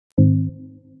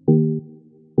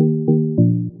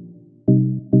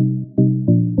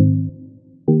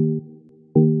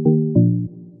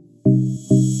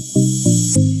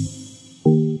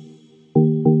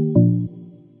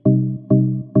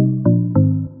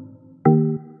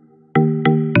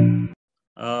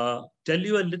tell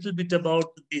you a little bit about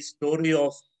the story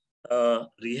of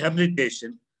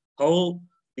rehabilitation, how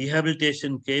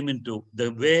rehabilitation came into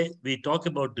the way we talk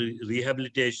about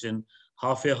rehabilitation,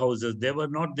 halfway houses. They were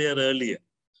not there earlier.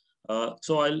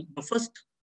 So I'll the first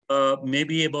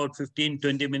maybe about 15,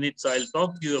 20 minutes, I'll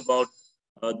talk to you about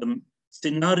the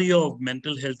scenario of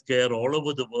mental health care all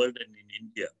over the world and in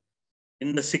India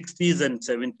in the 60s and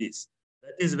 70s.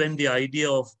 That is when the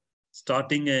idea of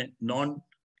starting a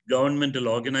non-governmental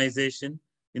organization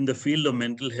in the field of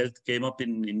mental health came up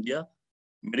in India.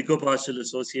 Medico Pastoral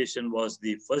Association was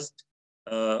the first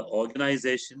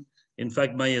organization. In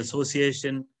fact, my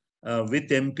association with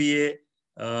MPA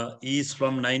is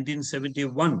from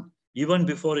 1971, even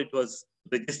before it was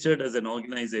registered as an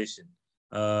organization.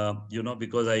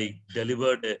 Because I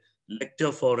delivered a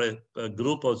lecture for a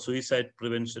group of suicide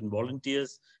prevention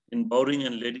volunteers in Bowring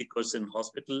and Lady Curzon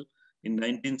Hospital in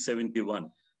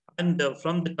 1971. And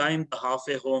from the time the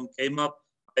halfway home came up,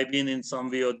 I've been in some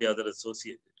way or the other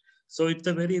associated. So it's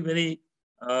a very, very,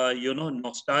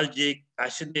 nostalgic,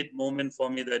 passionate moment for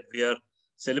me that we are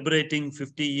celebrating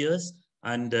 50 years.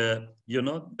 And, the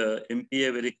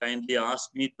MPA very kindly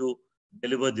asked me to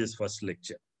deliver this first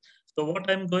lecture. So what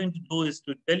I'm going to do is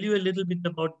to tell you a little bit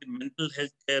about the mental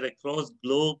health care across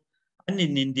globe and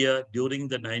in India during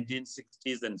the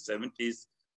 1960s and 70s,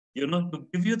 to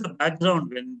give you the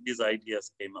background when these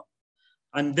ideas came up.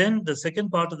 And then the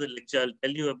second part of the lecture, I'll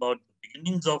tell you about the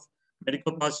beginnings of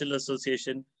Medico Pastoral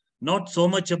Association, not so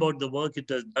much about the work it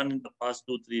has done in the past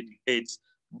 2-3 decades,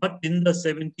 but in the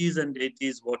 70s and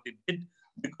 80s, what it did,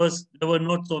 because there were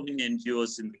not so many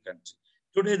NGOs in the country.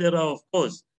 Today, there are, of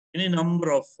course, any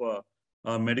number of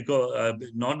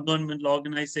non-governmental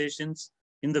organizations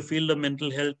in the field of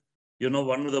mental health.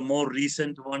 One of the more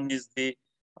recent one is the,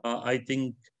 I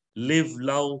think, Live,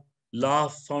 Love,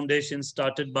 Laugh Foundation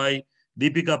started by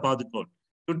Deepika Padukone.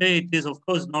 Today, it is, of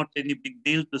course, not any big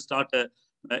deal to start a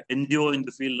NGO in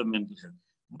the field of mental health.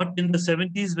 But in the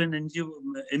 70s, when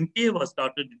MPA was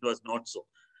started, it was not so.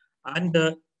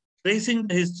 And tracing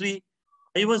the history,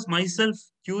 I was myself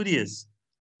curious.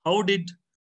 How did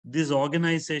this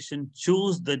organization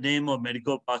choose the name of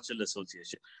Medico Pastoral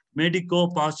Association? Medico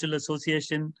Pastoral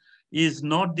Association is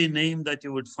not the name that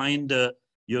you would find,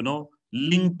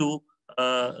 linked to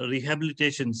a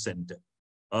rehabilitation center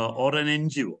or an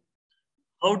NGO.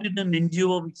 How did an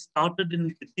NGO which started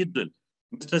in a cathedral?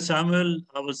 Mr. Samuel,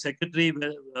 our secretary,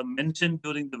 mentioned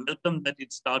during the welcome that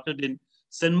it started in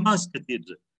St. Mark's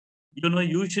Cathedral.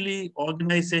 Usually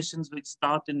organizations which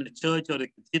start in a church or a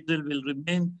cathedral will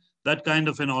remain that kind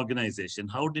of an organization.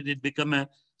 How did it become a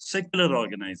secular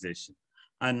organization?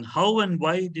 And how and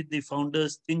why did the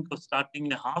founders think of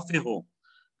starting a halfway home?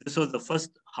 This was the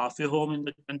first halfway home in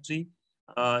the country.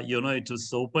 It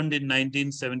was opened in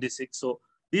 1976. So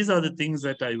these are the things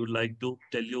that I would like to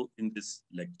tell you in this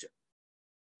lecture.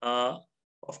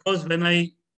 Of course, when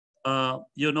I,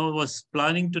 was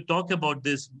planning to talk about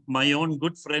this, my own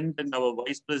good friend and our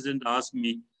vice president asked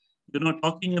me,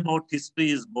 talking about history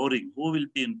is boring. Who will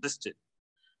be interested?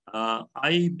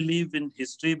 I believe in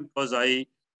history because I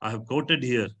have quoted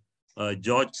here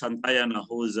George Santayana,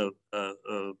 who is a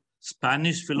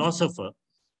Spanish philosopher,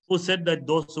 who said that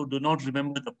those who do not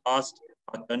remember the past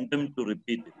are condemned to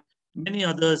repeat it. Many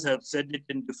others have said it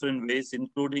in different ways,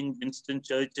 including Winston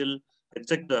Churchill,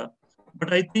 etc.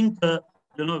 But I think,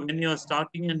 when you are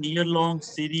starting a year-long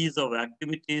series of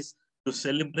activities to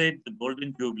celebrate the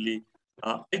Golden Jubilee,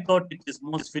 I thought it is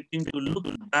most fitting to look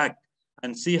back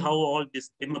and see how all this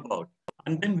came about.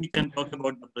 And then we can talk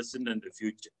about the present and the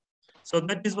future. So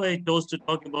that is why I chose to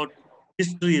talk about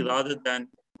history rather than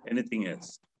anything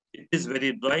else. It is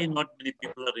very dry. Not many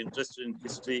people are interested in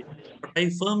history. But I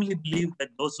firmly believe that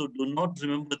those who do not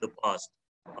remember the past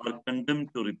are condemned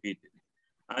to repeat it.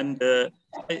 And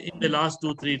in the last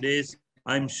 2-3 days,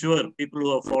 I'm sure people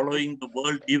who are following the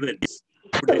world events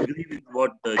would agree with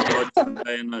what George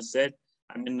Santayana said.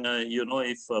 I mean,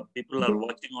 if people are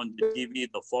watching on the TV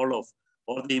the fall of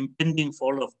or the impending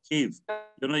fall of Kiev,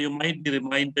 you might be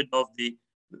reminded of the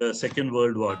Second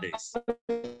World War days.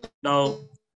 Now,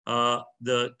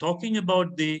 the talking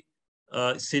about the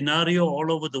scenario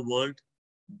all over the world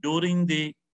during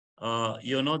the,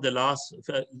 the last,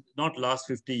 not last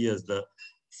 50 years, the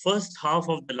first half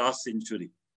of the last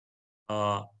century,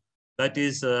 that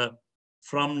is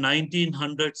from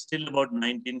 1900 till about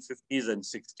 1950s and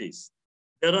 60s.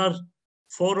 There are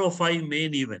 4 or 5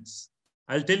 main events.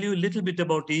 I'll tell you a little bit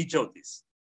about each of these.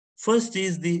 First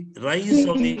is the rise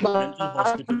of the mental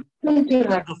hospital,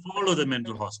 the fall of the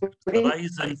mental hospital, the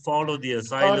rise and fall of the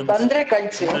asylums.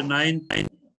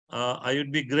 I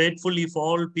would be grateful if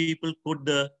all people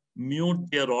could mute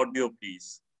their audio,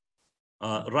 please.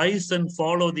 rise and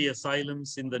fall of the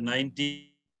asylums in the 90s.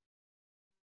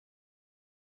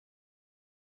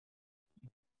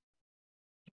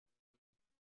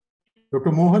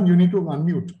 Dr. Mohan, you need to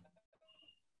unmute.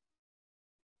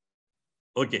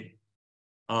 Okay.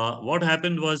 What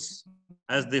happened was,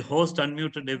 as the host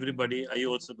unmuted everybody, I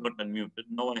also got unmuted.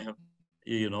 Now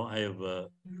I have,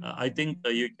 I think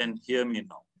you can hear me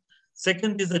now.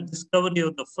 Second is the discovery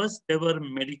of the first ever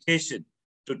medication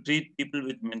to treat people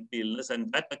with mental illness, and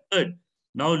that occurred.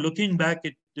 Now, looking back,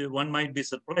 one might be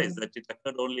surprised that it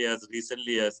occurred only as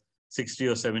recently as 60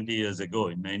 or 70 years ago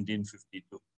in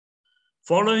 1952.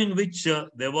 Following which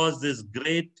there was this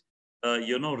great,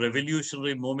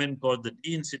 revolutionary movement called the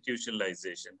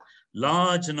deinstitutionalization.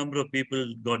 Large number of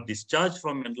people got discharged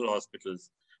from mental hospitals.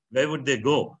 Where would they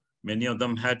go? Many of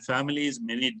them had families,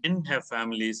 many didn't have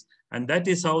families. And that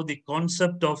is how the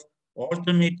concept of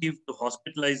alternative to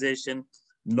hospitalization,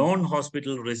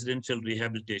 non-hospital residential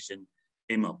rehabilitation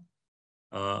came up.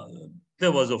 Uh,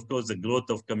 there was, of course, the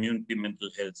growth of community mental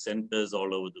health centers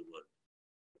all over the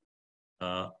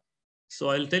world. So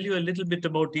I'll tell you a little bit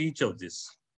about each of this.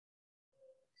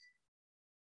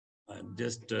 I'm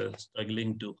just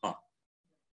struggling to.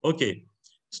 Okay.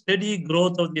 Steady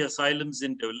growth of the asylums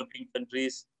in developing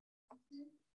countries.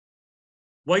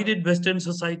 Why did Western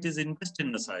societies invest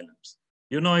in asylums?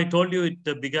 I told you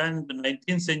it began in the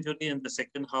 19th century and the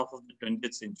second half of the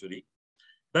 20th century.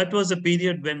 That was a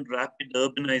period when rapid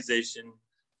urbanization,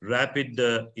 rapid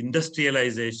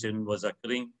industrialization was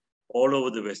occurring all over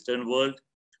the Western world.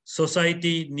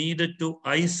 Society needed to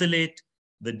isolate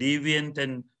the deviant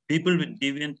and people with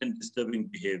deviant and disturbing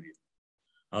behavior.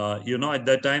 At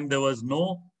that time, there was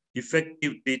no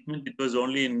effective treatment. It was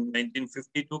only in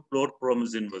 1952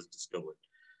 chlorpromazine was discovered.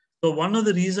 So one of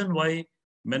the reasons why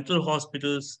mental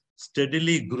hospitals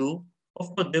steadily grew,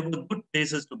 of course, they were good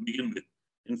places to begin with.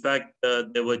 In fact,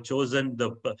 they were chosen,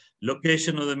 the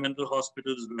location of the mental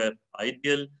hospitals were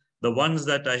ideal. The ones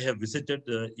that I have visited,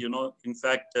 in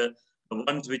fact, the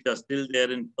ones which are still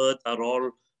there in Perth are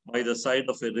all by the side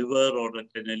of a river or at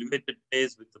an elevated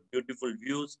place with beautiful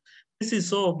views. This is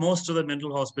so most of the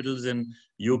mental hospitals in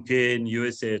UK, in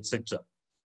USA, etc.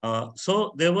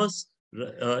 So there was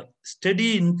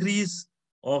steady increase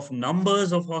of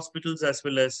numbers of hospitals as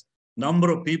well as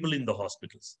number of people in the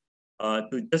hospitals.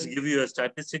 To just give you a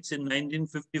statistics, in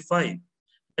 1955,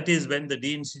 that is when the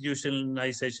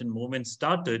deinstitutionalization movement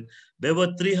started, there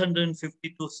were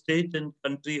 352 state and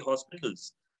country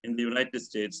hospitals in the United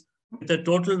States with a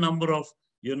total number of,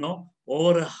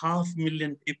 over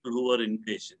 500,000 people who were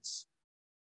inpatients.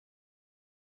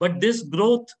 But this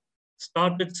growth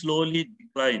started slowly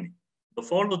declining. The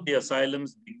fall of the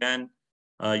asylums began,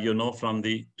 from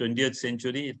the 20th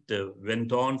century. It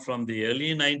went on from the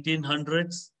early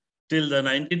 1900s till the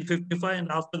 1955,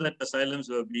 and after that, asylums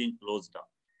were being closed down.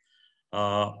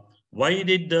 Why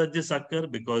did this occur?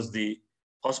 Because the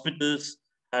hospitals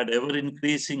had ever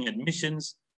increasing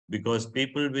admissions, because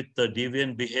people with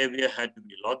deviant behavior had to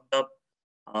be locked up.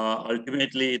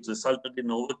 Ultimately, it resulted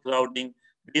in overcrowding.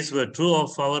 These were true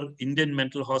of our Indian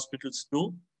mental hospitals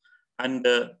too. And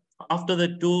after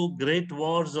the two great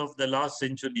wars of the last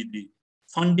century, the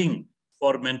funding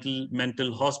for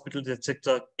mental hospitals,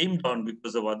 etc., came down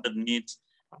because of other needs.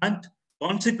 And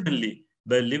consequently,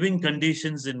 the living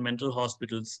conditions in mental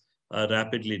hospitals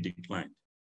rapidly declined.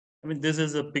 I mean, this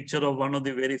is a picture of one of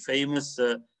the very famous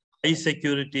high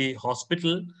security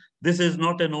hospital. This is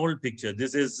not an old picture.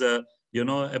 This is,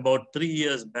 about 3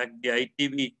 years back, the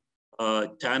ITV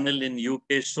channel in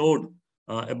UK showed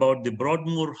about the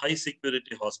Broadmoor High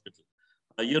Security Hospital.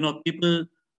 People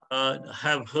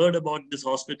have heard about this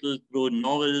hospital through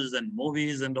novels and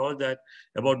movies and all that,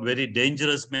 about very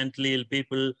dangerous mentally ill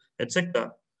people,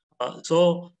 etc.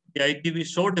 So the ITV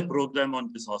showed a program on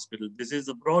this hospital. This is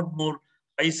the Broadmoor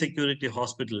High Security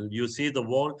Hospital. You see the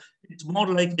wall. It's more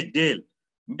like a jail.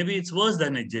 Maybe it's worse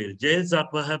than a jail. Jails are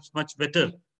perhaps much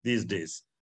better these days.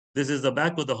 This is the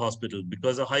back of the hospital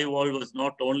because a high wall was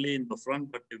not only in the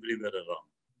front, but everywhere around.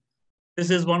 This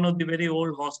is one of the very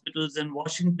old hospitals in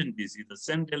Washington, D.C., the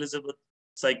St. Elizabeth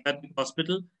Psychiatric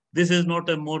Hospital. This is not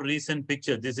a more recent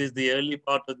picture. This is the early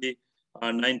part of the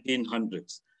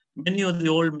 1900s. Many of the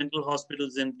old mental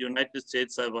hospitals in the United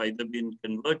States have either been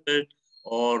converted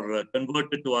or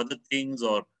converted to other things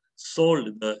or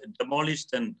sold,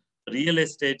 demolished and real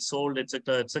estate sold,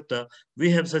 etc., etc.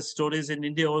 We have such stories in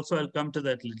India also. I'll come to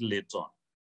that a little later on.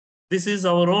 This is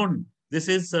our own. This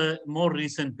is a more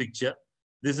recent picture.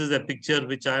 This is a picture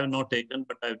which I have not taken,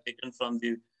 but I've taken from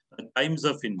the Times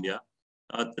of India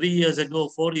 3 years ago,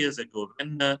 4 years ago,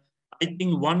 when I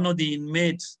think one of the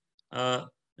inmates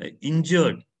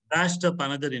injured bashed up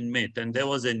another inmate, and there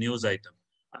was a news item.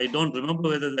 I don't remember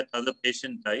whether that other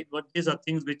patient died, but these are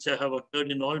things which have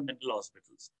occurred in all mental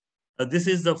hospitals. This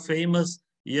is the famous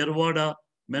Yerwada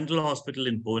Mental Hospital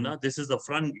in Pune. This is the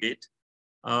front gate.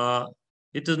 Uh,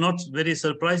 it is not very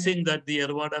surprising that the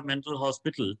Yerwada Mental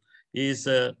Hospital is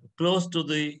close to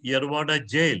the Yerwada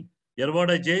Jail.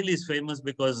 Yerwada Jail is famous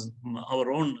because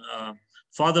our own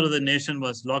father of the nation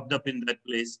was locked up in that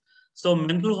place. So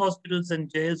mental hospitals and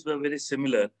jails were very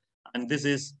similar. And this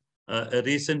is a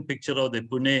recent picture of the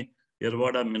Pune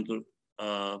Yerwada Mental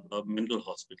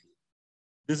Hospital.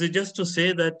 This is just to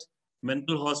say that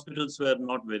mental hospitals were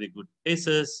not very good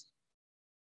places.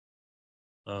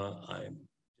 I'm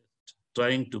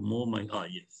trying to move my,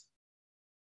 yes.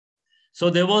 So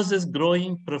there was this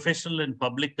growing professional and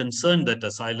public concern that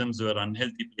asylums were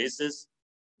unhealthy places,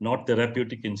 not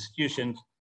therapeutic institutions.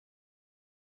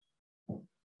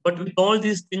 But with all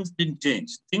these things didn't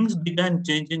change. Things began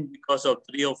changing because of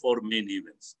 3 or 4 main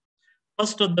events.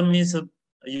 First of them is, a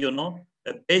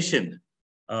patient,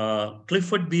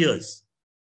 Clifford Beers.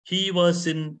 He was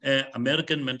in an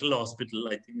American mental hospital,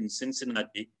 I think in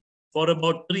Cincinnati, for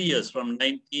about 3 years, from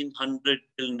 1900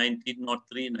 till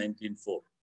 1903, 1904.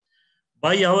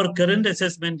 By our current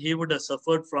assessment, he would have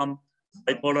suffered from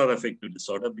bipolar affective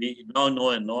disorder. We now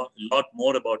know a lot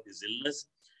more about his illness,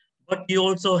 but he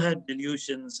also had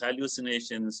delusions,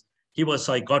 hallucinations. He was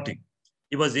psychotic.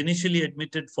 He was initially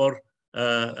admitted for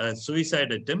a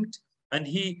suicide attempt, and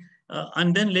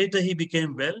then later he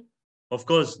became well. Of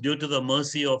course, due to the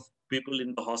mercy of people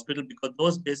in the hospital, because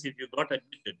those days, if you got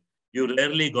admitted, you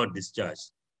rarely got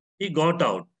discharged. He got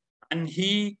out, and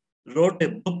he wrote a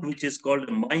book which is called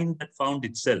A Mind That Found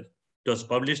Itself. It was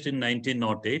published in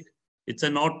 1908. It's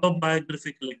an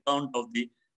autobiographical account of the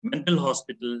mental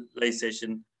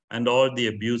hospitalization and all the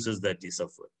abuses that he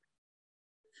suffered.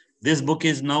 This book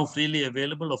is now freely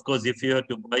available. Of course, if you have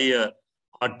to buy a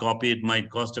hard copy, it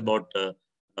might cost about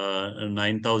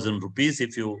 9,000 rupees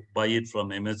if you buy it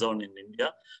from Amazon in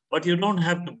India. But you don't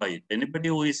have to buy it. Anybody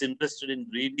who is interested in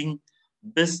reading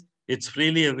this, it's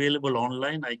freely available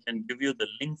online. I can give you the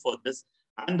link for this.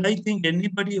 And I think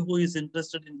anybody who is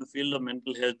interested in the field of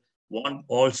mental health, want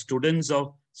all students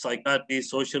of psychiatry,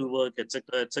 social work,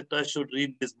 etc., should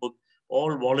read this book.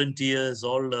 All volunteers,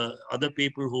 all other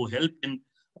people who help in,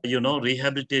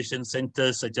 rehabilitation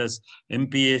centers such as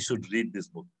MPA should read this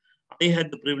book. I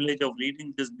had the privilege of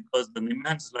reading this because the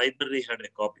Niman's library had a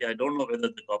copy. I don't know whether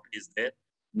the copy is there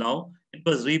now. It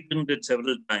was reprinted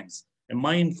several times. A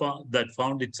mind that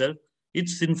found itself.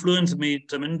 It's influenced me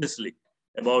tremendously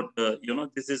about,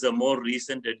 this is a more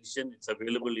recent edition. It's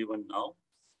available even now.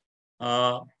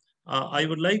 I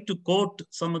would like to quote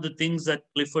some of the things that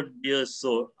Clifford Beers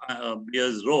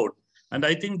wrote, and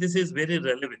I think this is very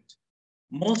relevant.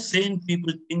 Most sane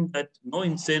people think that no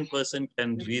insane person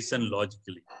can reason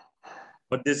logically,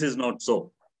 but this is not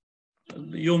so.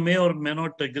 You may or may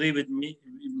not agree with me,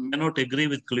 may not agree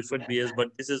with Clifford Beers, but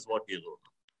this is what he wrote.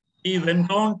 He went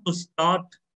on to start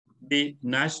the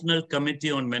National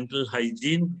Committee on Mental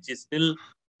Hygiene, which is still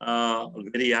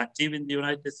very active in the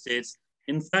United States.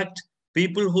 In fact,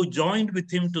 people who joined with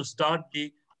him to start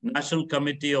the National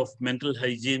Committee of Mental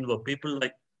Hygiene were people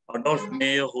like Adolf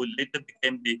Mayer, who later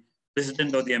became the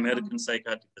president of the American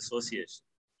Psychiatric Association.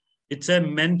 It's a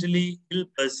mentally ill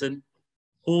person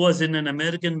who was in an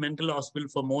American mental hospital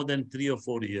for more than 3 or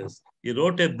 4 years. He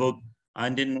wrote a book,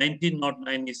 and in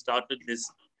 1909, he started this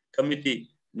committee,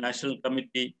 National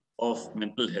Committee of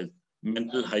Mental Health,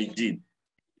 Mental Hygiene.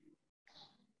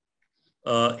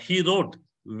 He wrote,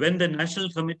 when the National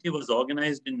Committee was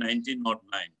organized in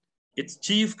 1909, its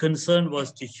chief concern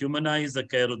was to humanize the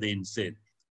care of the insane,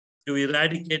 to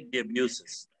eradicate the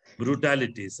abuses,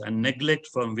 brutalities, and neglect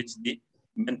from which the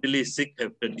mentally sick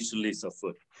have traditionally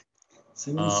suffered.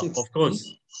 Of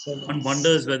course, one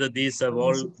wonders whether these have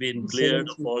all been cleared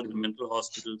of all the mental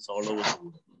hospitals all over the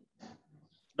world.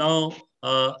 Now,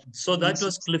 so that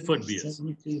was Clifford Beers.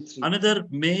 Another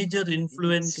major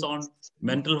influence on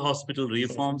mental hospital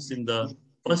reforms in the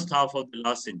first half of the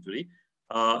last century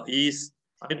is,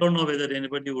 I don't know whether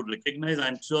anybody would recognize,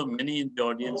 I'm sure many in the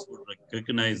audience would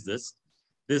recognize this.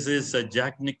 This is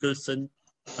Jack Nicholson,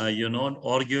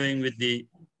 arguing with the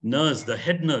nurse, the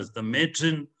head nurse, the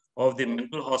matron of the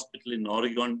mental hospital in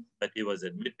Oregon that he was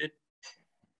admitted.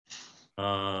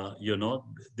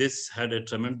 This had a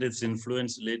tremendous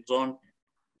influence later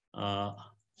on.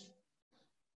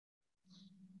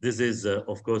 This is,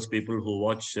 of course, people who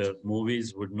watch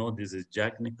movies would know this is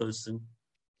Jack Nicholson.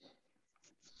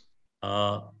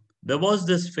 There was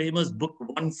this famous book,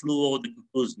 One Flew Over the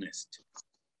Cuckoo's Nest,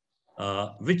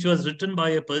 which was written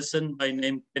by a person by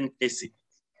name Ken Casey.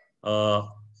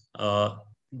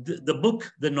 The book,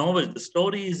 the novel, the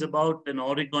story is about an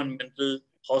Oregon mental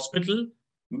hospital.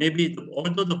 Maybe,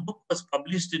 although the book was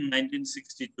published in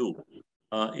 1962,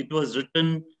 it was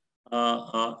written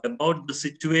about the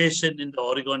situation in the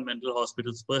Oregon mental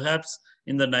hospitals, perhaps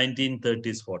in the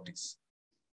 1930s, 40s.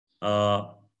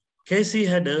 Casey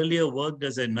had earlier worked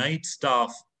as a night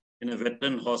staff in a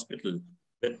veterans hospital,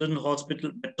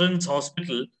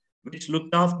 which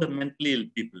looked after mentally ill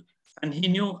people. And he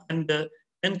knew, and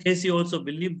then Casey also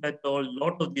believed that a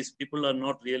lot of these people are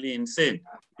not really insane.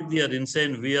 If they are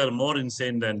insane, we are more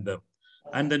insane than them.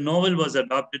 And the novel was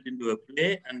adapted into a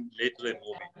play and later a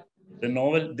movie. The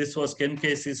novel, this was Ken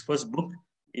Casey's first book.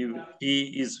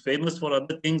 He is famous for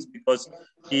other things because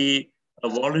he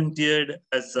volunteered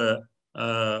as a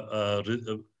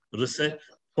research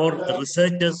for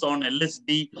researchers on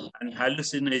LSD and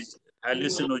hallucinogens.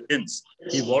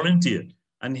 He volunteered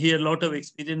and he had a lot of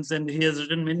experience and he has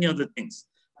written many other things.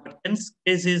 But Ken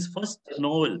Casey's first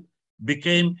novel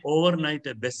became overnight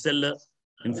a bestseller.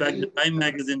 In fact, the Time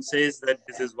magazine says that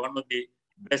this is one of the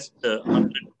best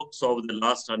 100 books of the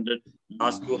last 200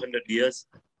 years.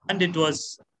 And it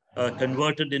was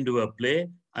converted into a play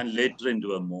and later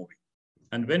into a movie.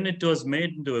 And when it was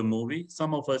made into a movie,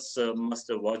 some of us must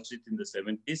have watched it in the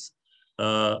 70s.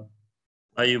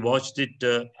 I watched it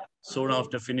soon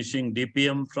after finishing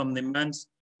DPM from Nimmans.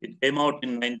 It came out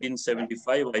in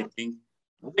 1975, I think.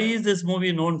 Why is this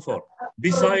movie known for?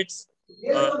 Besides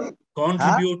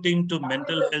contributing to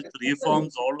mental health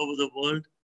reforms all over the world,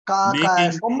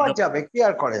 making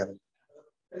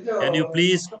can you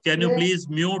please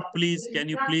mute, please? Can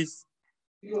you please?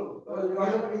 Can you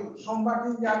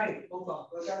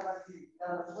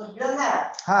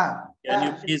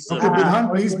please? Dr. Bilhan,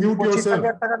 please mute yourself.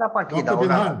 Dr.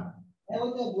 Bilhan.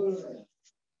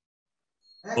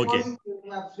 Okay.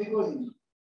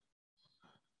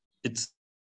 It's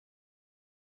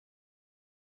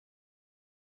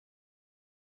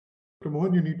Dr.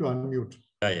 Mohan, you need to unmute.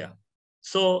 Yeah.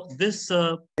 So this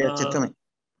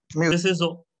is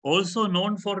also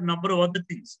known for a number of other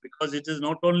things because it is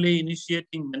not only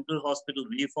initiating mental hospital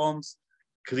reforms,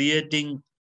 creating,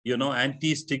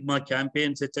 anti-stigma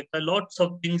campaigns, etc. Lots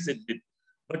of things it did.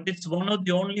 But it's one of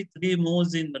the only 3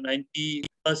 movies in the 90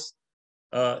 plus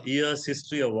years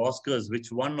history of Oscars,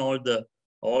 which won all the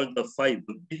 5.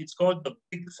 It's called the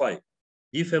Big 5.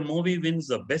 If a movie wins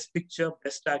the Best Picture,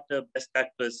 Best Actor, Best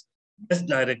Actress, Best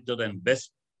Director, and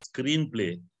Best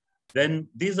Screenplay, then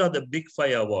these are the Big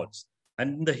 5 awards.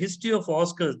 And in the history of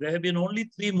Oscars, there have been only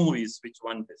 3 movies which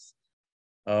won this.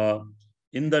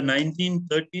 In the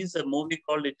 1930s, a movie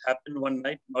called It Happened One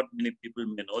Night. Not many people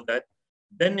may know that.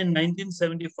 Then in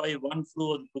 1975, One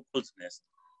Flew Over the Cuckoo's Nest.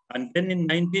 And then in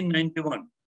 1991,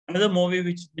 another movie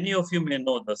which many of you may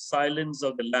know, The Silence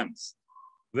of the Lambs,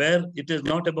 where it is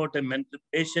not about a mental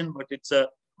patient, but it's a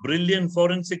brilliant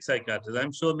forensic psychiatrist.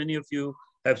 I'm sure many of you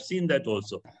have seen that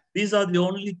also. These are the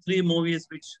only 3 movies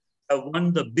which have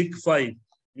won the Big 5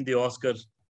 in the Oscar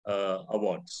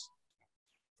awards.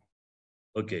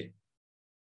 Okay.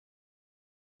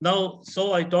 Now,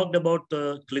 so I talked about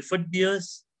Clifford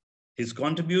Beers, his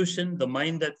contribution, The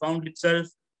Mind That Found Itself.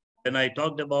 Then I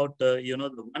talked about, the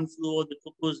One Flew Over the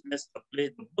Cuckoo's Nest, the play,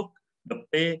 the book, the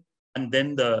play, and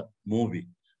then the movie.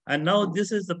 And now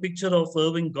this is the picture of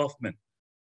Irving Goffman.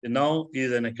 Now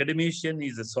he's an academician,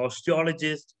 he's a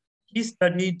sociologist. He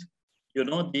studied,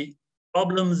 the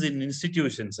problems in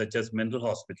institutions such as mental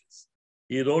hospitals.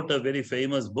 He wrote a very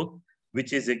famous book,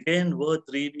 which is again worth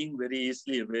reading, very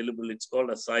easily available. It's called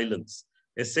Asylums,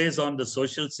 Essays on the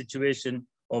Social Situation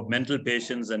of Mental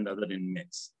Patients and Other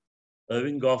Inmates.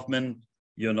 Irving Goffman,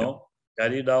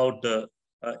 carried out,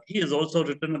 he has also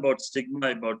written about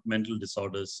stigma, about mental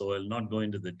disorders, so I'll not go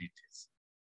into the details.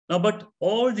 Now, but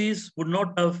all these would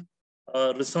not have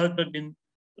resulted in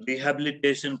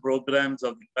rehabilitation programs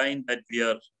of the kind that we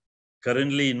are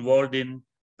currently involved in,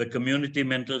 the community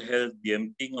mental health, the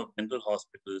emptying of mental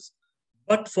hospitals,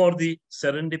 but for the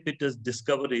serendipitous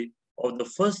discovery of the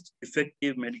first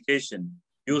effective medication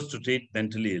used to treat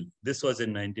mentally ill. This was in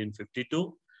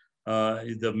 1952.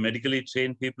 The medically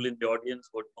trained people in the audience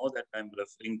would know that I'm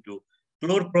referring to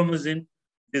chlorpromazine.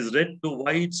 It is led to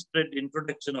widespread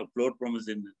introduction of chlorpromazine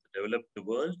in the developed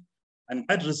world. And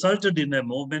that resulted in a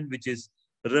movement which is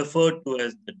referred to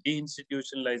as the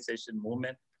deinstitutionalization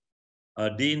movement.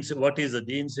 What is a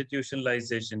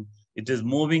deinstitutionalization? It is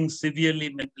moving severely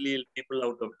mentally ill people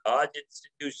out of large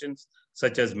institutions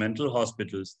such as mental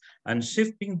hospitals and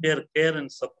shifting their care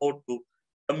and support to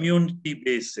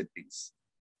community-based settings.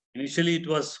 Initially, it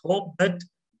was hoped that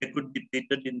they could be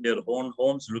treated in their own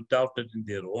homes, looked after in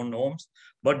their own homes,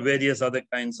 but various other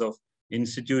kinds of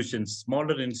institutions,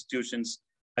 smaller institutions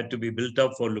had to be built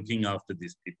up for looking after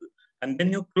these people. And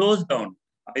then you close down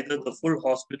either the full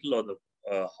hospital or the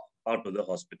part of the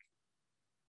hospital.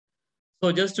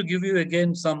 So just to give you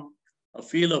again a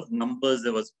feel of numbers,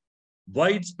 there was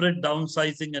widespread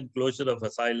downsizing and closure of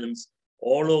asylums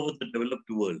all over the developed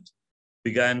world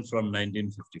began from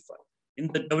 1955. In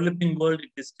the developing world,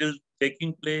 it is still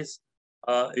taking place.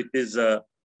 It is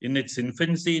in its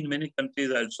infancy in many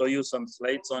countries. I'll show you some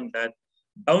slides on that.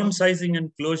 Downsizing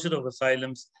and closure of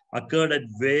asylums occurred at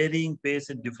varying pace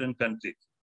in different countries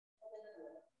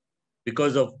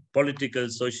because of political,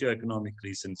 socio-economic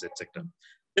reasons, etc.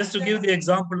 Just to give the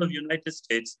example of United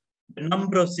States, the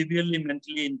number of severely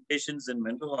mentally ill patients in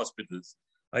mental hospitals,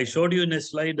 I showed you in a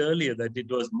slide earlier that it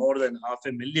was more than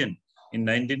 500,000 in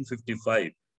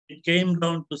 1955. It came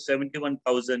down to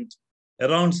 71,000,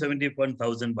 around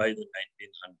 71,000 by the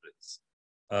 1900s.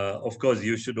 Of course,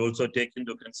 you should also take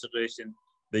into consideration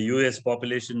the US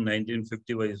population in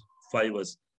 1955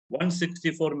 was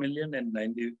 164 million and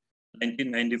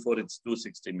 1994 it's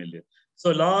 260 million.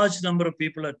 So a large number of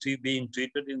people are being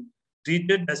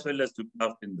treated as well as looked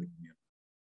after in the community.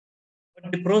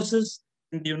 But the process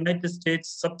in the United States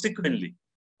subsequently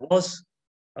was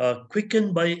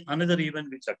quickened by another event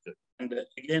which occurred. And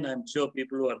again, I'm sure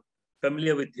people who are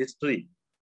familiar with history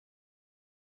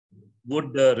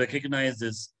would recognize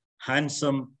this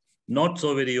handsome, not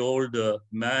so very old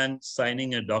man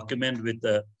signing a document with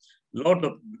a lot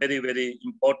of very, very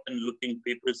important looking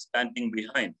people standing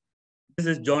behind. This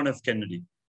is John F. Kennedy,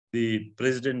 the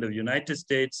President of the United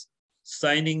States,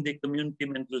 signing the Community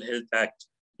Mental Health Act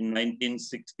in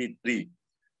 1963.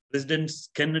 President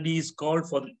Kennedy is called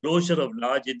for the closure of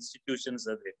large institutions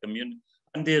of the community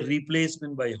and their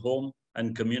replacement by home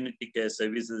and community care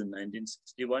services in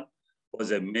 1961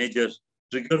 was a major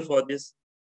trigger for this.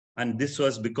 And this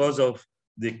was because of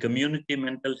the Community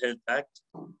Mental Health Act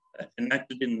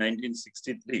enacted in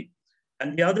 1963.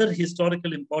 And the other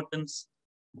historical importance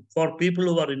for people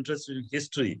who are interested in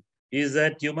history is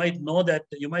that you might remember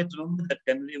that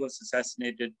Kennedy was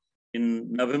assassinated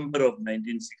in November of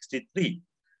 1963.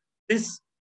 This,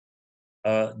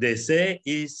 they say,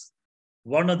 is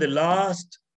one of the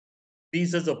last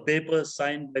pieces of paper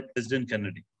signed by President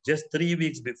Kennedy, just 3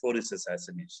 weeks before his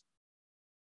assassination.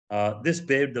 This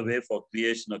paved the way for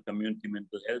creation of community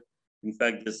mental health. In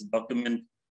fact, this document,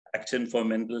 Action for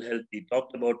Mental Health, he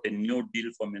talked about a new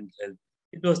deal for mental health.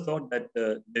 It was thought that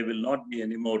there will not be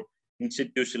any more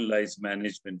institutionalized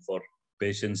management for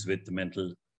patients with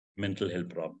mental health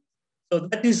problems. So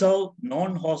that is how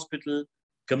non-hospital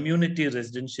community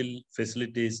residential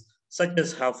facilities such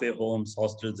as halfway homes,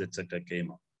 hostels, etc.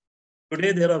 came up.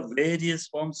 Today, there are various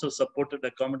forms of supported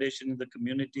accommodation in the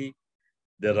community.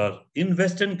 There are, in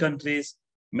Western countries,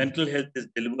 mental health is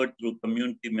delivered through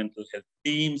community mental health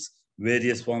teams,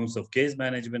 various forms of case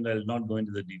management. I will not go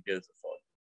into the details of all.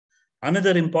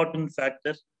 Another important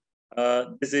factor,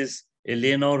 this is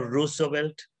Eleanor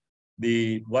Roosevelt,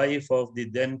 the wife of the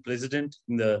then president,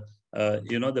 the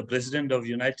president of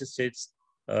United States,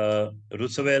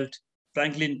 Roosevelt,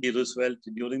 Franklin D. Roosevelt.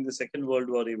 During the Second World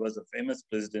War, he was a famous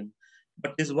president.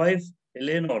 But his wife,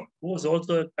 Eleanor, who was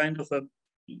also a kind of a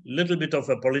little bit of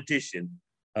a politician,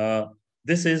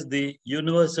 this is the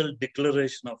Universal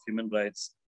Declaration of Human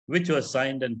Rights, which was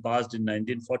signed and passed in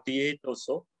 1948 or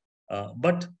so.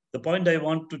 But the point I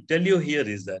want to tell you here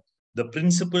is that the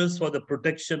principles for the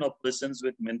protection of persons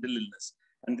with mental illness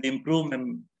and the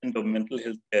improvement of mental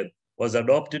health care was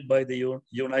adopted by the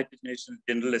United Nations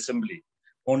General Assembly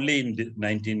only in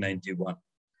 1991.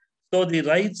 So the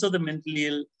rights of the mentally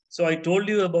ill. So I told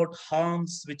you about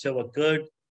harms which have occurred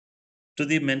to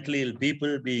the mentally ill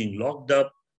people being locked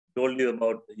up. Told you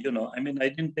about, I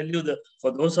didn't tell you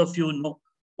for those of you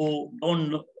who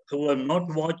have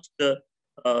not watched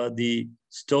the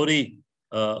story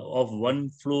of One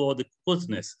Flew Over the Cuckoo's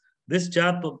Nest. This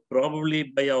chap probably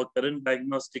by our current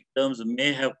diagnostic terms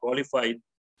may have qualified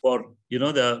for,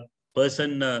 the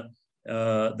person,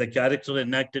 the character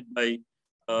enacted by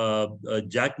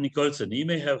Jack Nicholson. He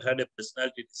may have had a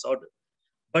personality disorder.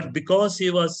 But because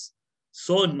he was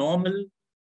so normal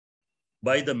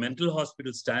by the mental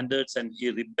hospital standards and he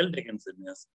rebelled against the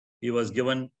nurse, he was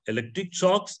given electric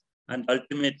shocks and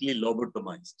ultimately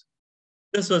lobotomized.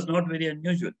 This was not very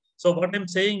unusual. So what I'm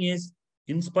saying is,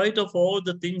 in spite of all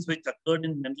the things which occurred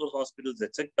in mental hospitals,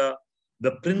 etc.,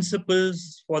 the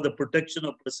principles for the protection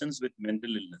of persons with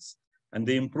mental illness and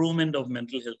the improvement of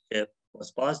mental health care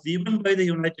was passed even by the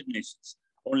United Nations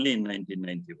only in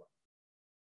 1991.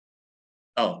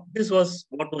 Now, this was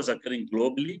what was occurring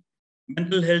globally.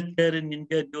 Mental health care in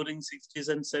India during 60s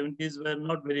and 70s were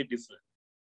not very different.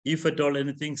 if at all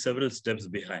anything, several steps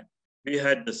behind. We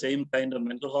had the same kind of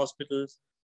mental hospitals.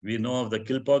 We know of the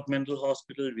Kilpauk Mental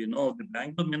Hospital. We know of the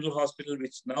Bangalore Mental Hospital,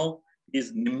 which now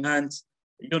is Nimhan's.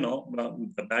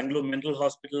 The Bangalore Mental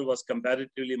Hospital was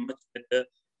comparatively much better.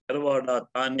 Karavada,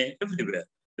 Thane, everywhere.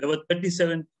 There were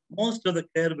 37. Most of the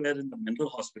care were in the mental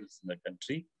hospitals in the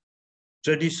country.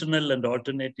 Traditional and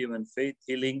alternative and faith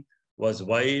healing was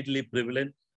widely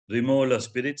prevalent. Removal of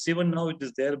spirits, even now it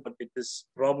is there, but it is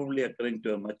probably occurring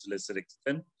to a much lesser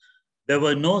extent. There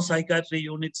were no psychiatry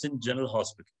units in general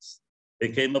hospitals. They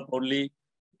came up only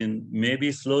in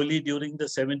maybe slowly during the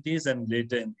 70s and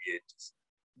later in the 80s.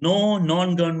 No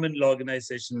non-governmental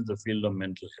organization in the field of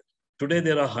mental health. Today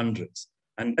there are hundreds.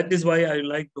 And that is why I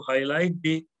like to highlight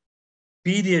the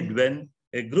period when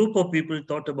a group of people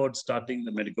thought about starting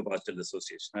the Medico Pastoral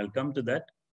Association. I'll come to that.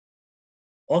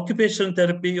 Occupational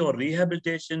therapy or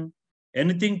rehabilitation,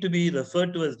 anything to be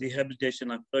referred to as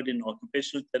rehabilitation occurred in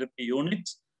occupational therapy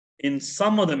units in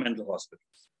some of the mental hospitals.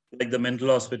 Like the mental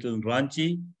hospital in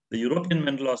Ranchi, the European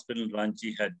mental hospital in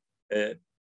Ranchi had a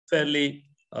fairly,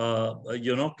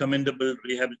 commendable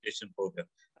rehabilitation program.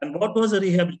 And what was a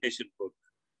rehabilitation program?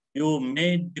 You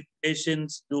made the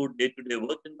patients do day-to-day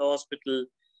work in the hospital,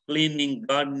 cleaning,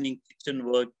 gardening, kitchen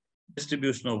work,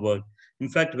 distribution of work. In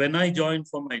fact, when I joined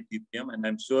for my TPM, and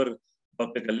I'm sure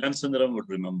Dr. Kalyan Sundaram would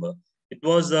remember, it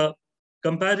was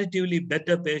comparatively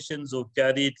better patients who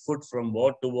carried food from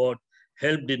ward to ward,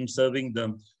 helped in serving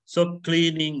them. So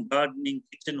cleaning, gardening,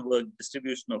 kitchen work,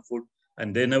 distribution of food,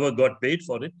 and they never got paid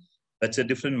for it. That's a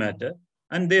different matter.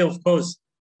 And they, of course,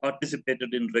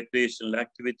 participated in recreational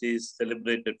activities,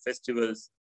 celebrated festivals,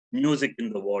 music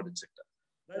in the ward, etc.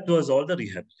 That was all the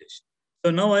rehabilitation.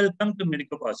 So now I'll come to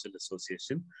Medico Pastoral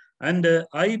Association. And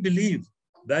I believe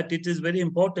that it is very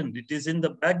important. It is in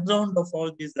the background of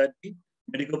all this that the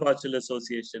Medico Pastoral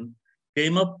Association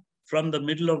came up from the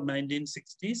middle of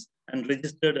 1960s and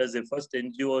registered as a first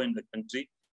NGO in the country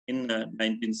in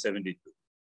 1972.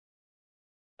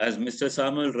 As Mr.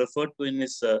 Samuel referred to in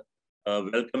his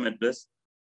welcome address,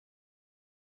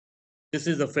 this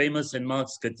is the famous St.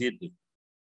 Mark's Cathedral,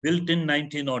 built in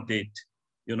 1908,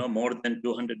 more than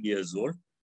 200 years old.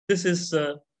 This is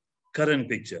a current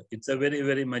picture. It's a very,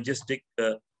 very majestic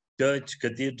church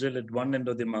cathedral at one end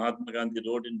of the Mahatma Gandhi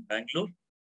Road in Bangalore.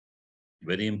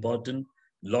 Very important.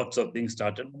 Lots of things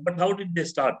started. But how did they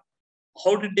start?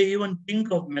 How did they even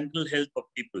think of mental health of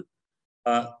people,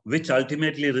 which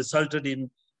ultimately resulted in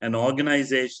an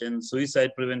organization,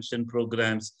 suicide prevention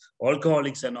programs,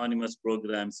 Alcoholics Anonymous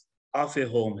programs, Half a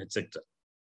Home, etc.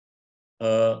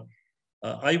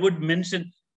 I would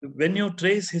mention, when you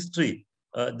trace history,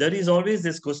 there is always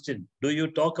this question: do you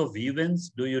talk of events?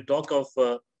 Do you talk of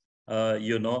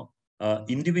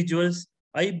individuals?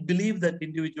 I believe that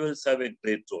individuals have a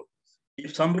great role.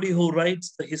 If somebody who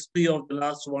writes the history of the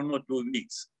last 1 or 2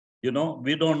 weeks,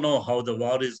 we don't know how the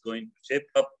war is going to shape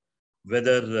up,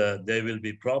 whether there will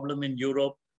be problem in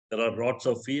Europe. There are lots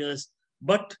of fears.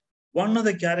 But one of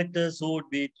the characters who would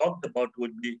be talked about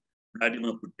would be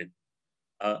Vladimir Putin.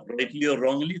 Rightly or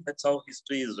wrongly, that's how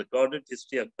history is recorded,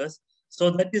 history occurs. So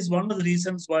that is one of the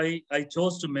reasons why I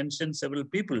chose to mention several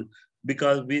people,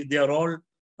 because they are all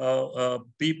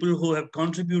people who have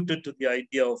contributed to the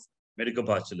idea of Medico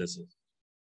Pastoral Association.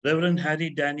 Reverend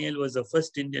Harry Daniel was the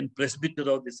first Indian presbyter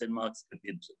of the St. Mark's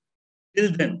Cathedral.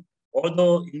 Till then,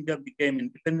 although India became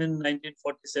independent in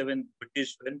 1947,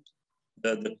 British went,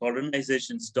 the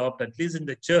colonization stopped, at least in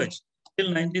the church. Till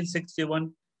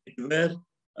 1961, it were,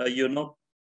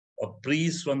 a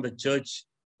priest from the church,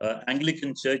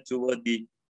 Anglican church, who were the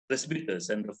presbyters.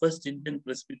 And the first Indian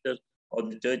presbyter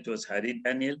of the church was Harry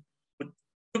Daniel, who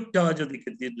took charge of the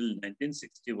cathedral in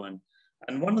 1961.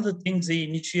 And one of the things he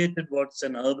initiated was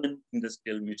an urban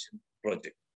industrial mission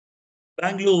project.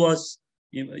 Bangalore was,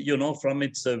 from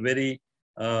its very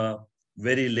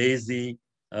lazy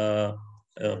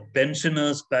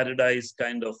pensioners' paradise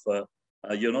kind of,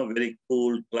 very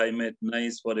cool climate,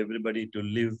 nice for everybody to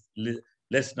live,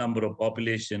 less number of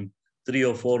population. 3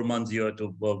 or 4 months you have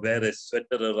to wear a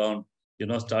sweater around,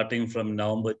 starting from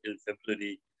November till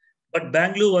February. But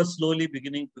Bangalore was slowly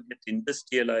beginning to get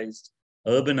industrialized,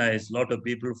 urbanized, a lot of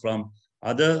people from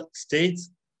other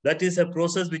states. That is a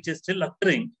process which is still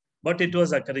occurring, but it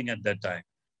was occurring at that time.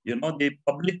 The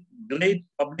great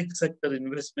public sector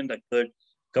investment occurred.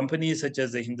 Companies such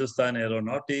as the Hindustan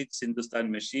Aeronautics, Hindustan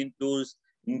Machine Tools,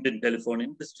 Indian Telephone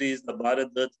Industries, the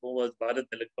Bharat Earth Movers, Bharat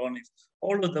Electronics,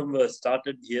 all of them were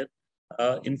started here.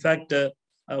 In fact,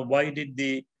 why did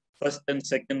the first and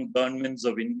second governments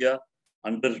of India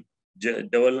under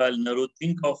Jawaharlal Nehru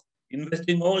think of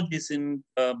investing all this in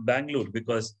Bangalore?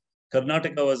 Because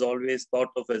Karnataka was always thought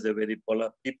of as a very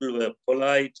polite, people were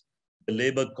polite, the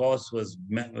labor cost was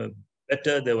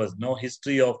better, there was no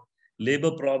history of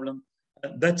labor problem.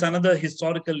 That's another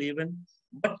historical event.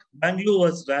 But Bangalore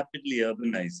was rapidly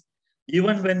urbanized.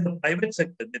 Even when the private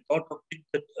sector, they thought of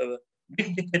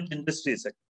big ticket industries,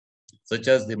 such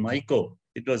as the MICO,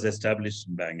 it was established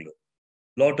in Bangalore.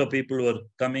 A lot of people were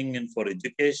coming in for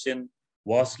education,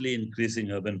 vastly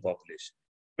increasing urban population.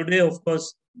 Today, of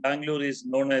course, Bangalore is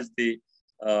known as the,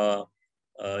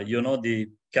 the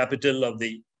capital of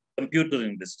the computer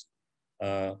industry.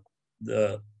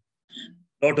 The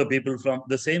lot of people from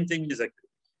the same thing is actually.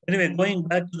 Anyway, going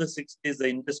back to the 60s, the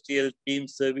industrial team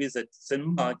service at St.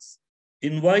 Mark's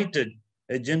invited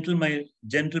a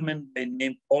gentleman by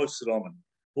name Paul Roman,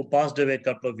 who passed away a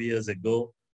couple of years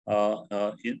ago,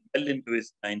 well into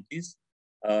his 90s,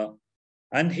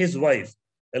 and his wife.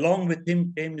 Along with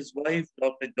him came his wife,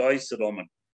 Dr. Joyce Roman,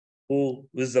 who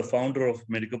is the founder of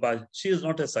Medico Pastoral. She is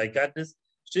not a psychiatrist.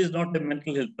 She is not a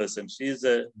mental health person. She is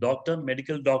a doctor,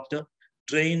 medical doctor,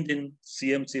 trained in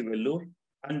CMC Vellore.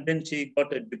 And then she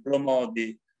got a diploma of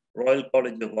the Royal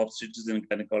College of Obstetrics and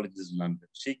Gynecologists in London.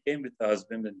 She came with her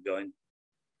husband and joined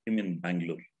him in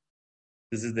Bangalore.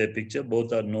 This is their picture.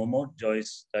 Both are no more.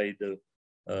 Joyce died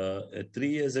 3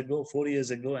 years ago, 4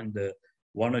 years ago, and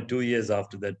 1 or 2 years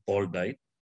after that, Paul died.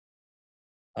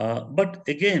 But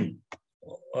again,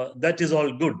 that is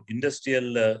all good.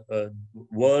 Industrial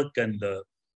work, and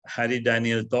Harry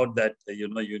Daniel thought that, you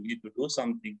need to do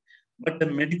something. But the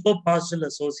Medico Pastoral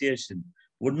Association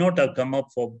would not have come up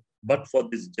but for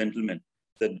this gentleman,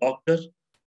 the doctor,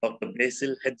 Dr.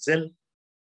 Basil Hetzel.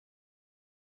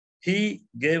 He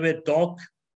gave a talk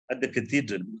at the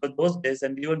cathedral. Because those days,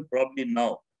 and even probably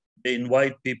now, they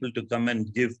invite people to come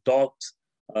and give talks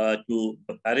to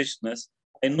the parishioners.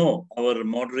 I know our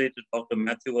moderator, Dr.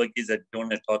 Matthew Verghese, had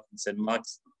given a talk in St.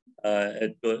 Mark's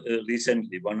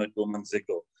recently, 1 or 2 months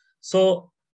ago.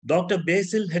 So Dr.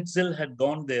 Basil Hetzel had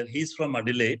gone there. He's from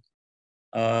Adelaide.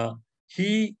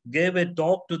 He gave a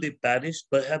talk to the parish,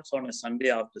 perhaps on a Sunday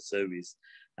after service.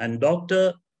 And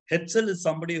Dr. Hetzel is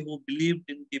somebody who believed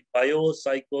in the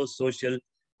biopsychosocial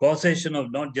causation of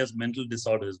not just mental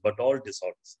disorders, but all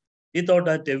disorders. He thought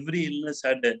that every illness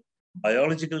had a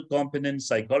biological component,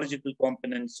 psychological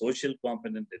component, social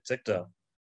component, etc.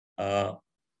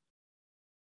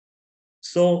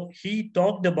 So he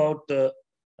talked about,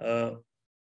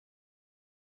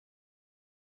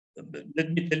 let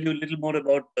me tell you a little more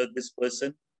about this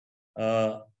person.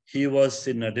 He was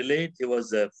in Adelaide. He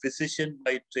was a physician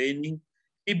by training.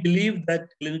 He believed that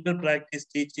clinical practice,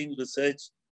 teaching, research,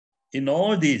 in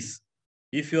all these,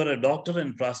 if you're a doctor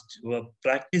and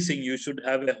practicing, you should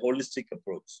have a holistic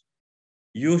approach.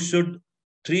 You should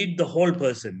treat the whole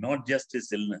person, not just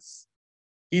his illness.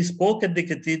 He spoke at the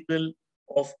cathedral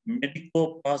of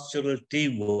medico pastoral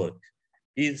teamwork.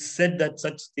 He said that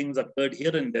such things occurred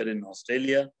here and there in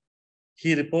Australia.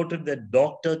 He reported that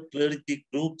doctor clergy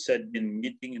groups had been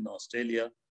meeting in Australia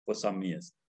for some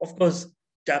years. Of course,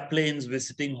 chaplains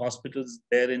visiting hospitals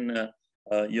there in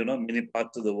many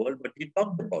parts of the world, but he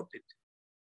talked about it.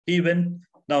 He went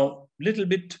now little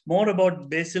bit more about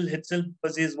Basil Hetzel,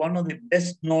 because he is one of the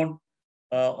best known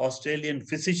Australian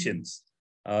physicians.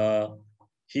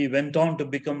 He went on to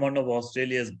become one of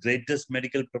Australia's greatest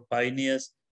medical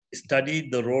pioneers. He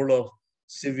studied the role of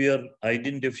severe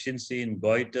iodine deficiency in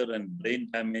goiter and brain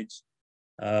damage.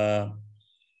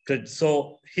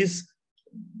 So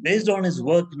based on his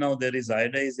work now, there is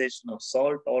iodization of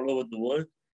salt all over the world.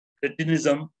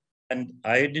 Cretinism and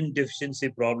iodine deficiency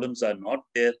problems are not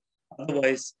there.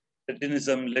 Otherwise,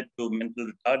 cretinism led to mental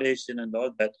retardation and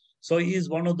all that. So he is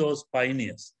one of those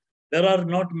pioneers. There are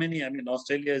not many,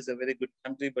 Australia is a very good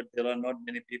country, but there are not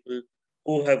many people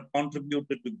who have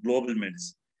contributed to global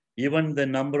medicine. Even the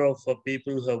number of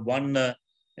people who have won a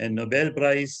Nobel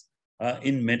Prize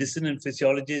in medicine and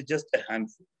physiology is just a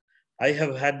handful. I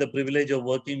have had the privilege of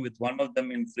working with one of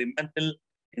them in Fremantle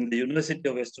in the University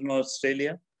of Western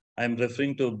Australia. I'm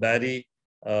referring to Barry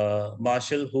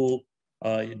Marshall, who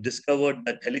discovered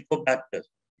that Helicobacter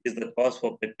is the cause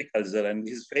for peptic ulcer, and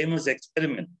his famous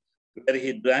experiment where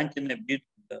he drank in a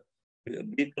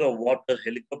beaker of water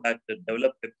Helicobacter,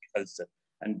 developed peptic ulcer,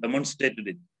 and demonstrated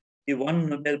it. He won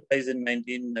Nobel Prize in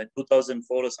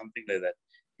 2004 or something like that.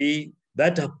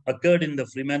 That occurred in the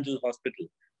Fremantle Hospital,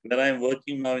 where I am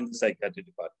working now in the psychiatry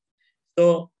department.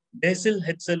 So Basil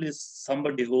Hetzel is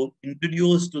somebody who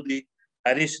introduced to the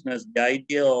parishioners the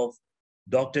idea of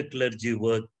doctor clergy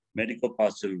work, medico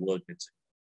pastoral work, etc.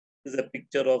 This is a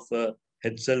picture of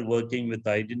Hetzel working with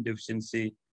iodine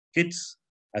deficiency kids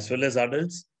as well as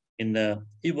adults.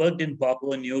 He worked in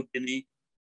Papua New Guinea.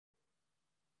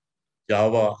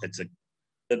 Java, etc.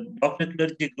 The doctor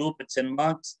clergy group at St.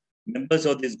 Mark's, members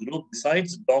of this group,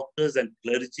 besides doctors and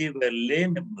clergy, were lay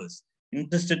members,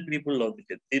 interested people of the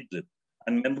cathedral,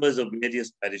 and members of various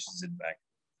parishes in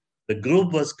Bangalore. The group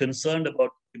was concerned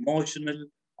about emotional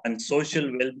and social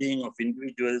well-being of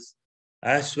individuals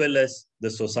as well as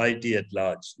the society at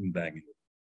large in Bangalore.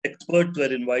 Experts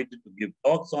were invited to give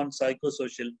talks on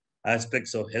psychosocial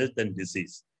aspects of health and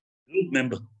disease. Group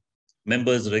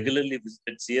members regularly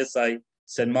visited CSI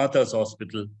St. Martha's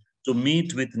Hospital to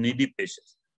meet with needy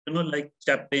patients, like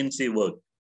chaplaincy work.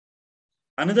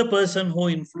 Another person who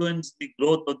influenced the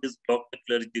growth of this doctor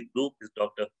clergy group is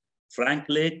Dr. Frank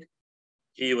Lake.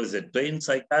 He was a trained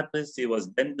psychiatrist. He was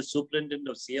then the superintendent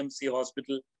of CMC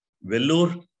Hospital,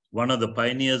 Vellore, one of the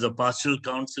pioneers of pastoral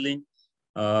counseling.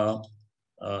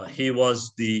 He was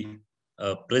the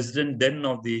president then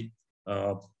of the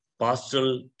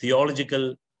Pastoral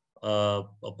Theological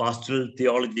Pastoral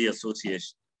Theology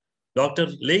Association. Dr.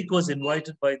 Lake was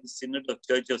invited by the Synod of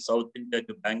Church of South India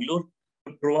to Bangalore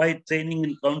to provide training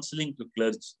and counseling to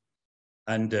clergy.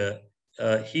 And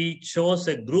he chose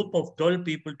a group of 12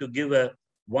 people to give a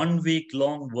 1 week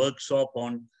long workshop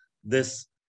on this,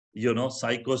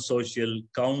 psychosocial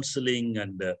counseling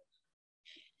and,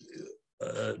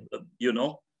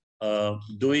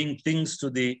 doing things to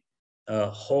the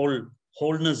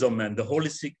wholeness of man, the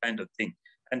holistic kind of thing.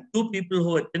 And 2 people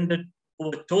who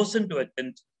were chosen to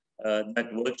attend that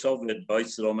workshop were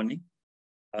Joyce Romani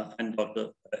and Dr.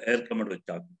 Erkamadu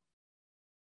Chakku.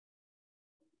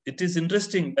 It is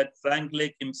interesting that Frank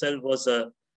Lake himself was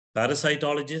a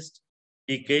parasitologist.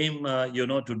 He came,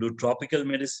 to do tropical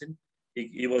medicine.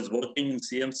 He was working in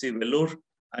CMC Vellore,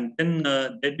 and then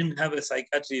they didn't have a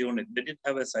psychiatry unit. They didn't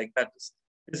have a psychiatrist.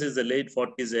 This is the late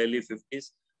 40s, early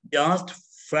 50s. They asked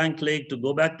Frank Lake to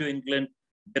go back to England,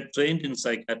 get trained in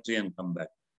psychiatry, and come back.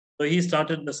 So he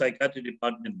started the psychiatry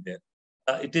department there.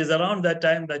 It is around that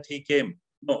time that he came,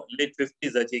 late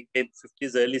 50s, that he came,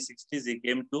 50s, early 60s, he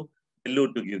came to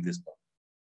Vellore to give this talk.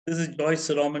 This is Joyce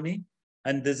Siromani,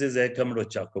 and this is Erkamadu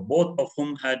Chakku, both of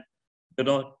whom had,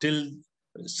 till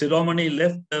Siromani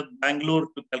left Bangalore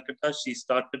to Calcutta, she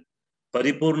started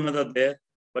Paripurnada there,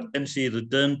 but then she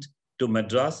returned to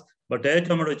Madras. But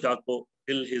Erkamadu Chakku,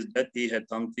 till his death, he had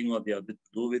something or the other to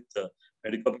do with the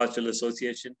Medico Pastoral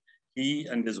Association. He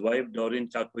and his wife, Doreen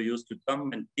Chakku, used to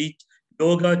come and teach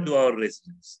yoga to our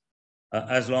residents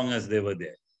as long as they were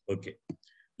there. Okay.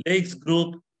 Lake's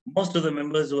group, most of the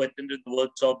members who attended the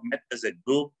workshop met as a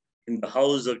group in the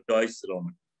house of Joyce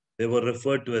Roman. They were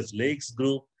referred to as Lake's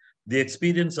group. The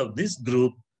experience of this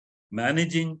group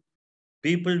managing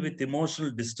people with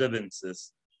emotional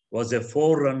disturbances was a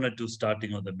forerunner to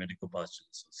starting of the Medico Pastoral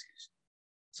Association.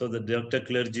 So the doctor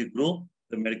clergy group,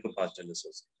 the Medico Pastoral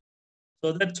Association.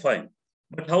 So that's fine.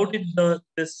 But how did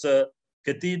this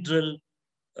cathedral,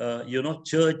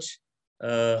 church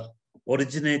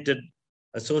originated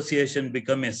association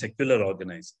become a secular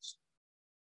organization?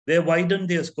 They widened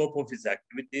the scope of its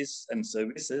activities and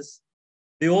services.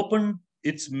 They opened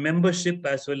its membership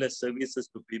as well as services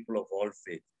to people of all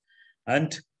faith.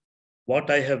 And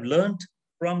what I have learned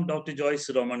from Dr. Joyce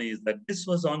Romani is that this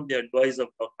was on the advice of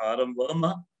Dr. R.M.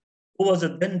 Verma, who was a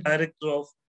then director of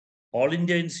All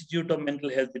India Institute of Mental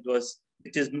Health,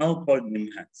 which is now called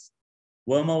NIMHANS.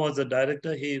 Verma was a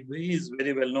director. He is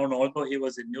very well known, although he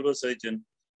was a neurosurgeon.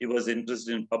 He was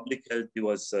interested in public health. He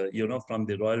was, from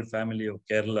the royal family of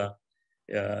Kerala.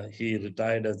 He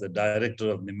retired as the director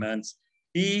of NIMHANS.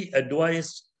 He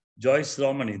advised Joyce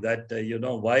Romani that,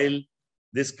 while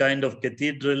this kind of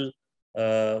cathedral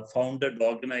founded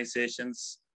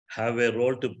organizations have a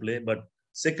role to play, but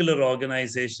secular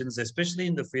organizations, especially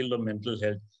in the field of mental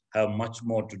health, have much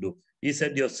more to do. He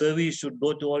said your service should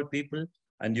go to all people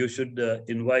and you should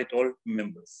invite all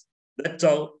members. That's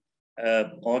how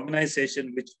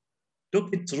organization which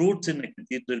took its roots in a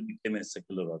cathedral became a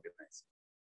secular organization.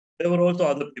 There were also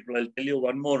other people. I'll tell you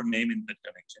one more name in that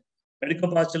connection.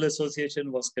 Medico Pastoral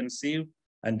Association was conceived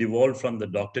and evolved from the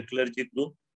doctor clergy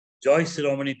group. Joyce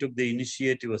Romani took the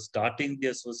initiative of starting the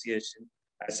association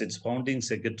as its founding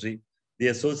secretary. The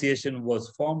association was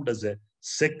formed as a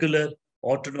secular,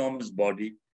 autonomous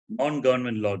body,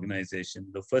 non-governmental organization,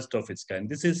 the first of its kind.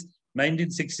 This is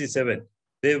 1967.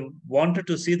 They wanted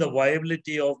to see the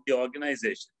viability of the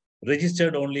organization,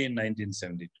 registered only in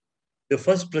 1972. The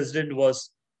first president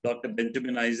was Dr.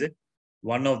 Benjamin Isaac,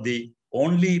 one of the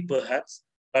only, perhaps,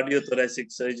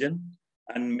 cardiothoracic surgeon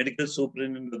and medical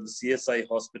superintendent of the CSI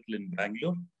hospital in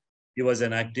Bangalore. He was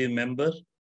an active member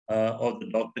of the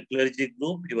doctor clergy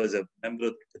group. He was a member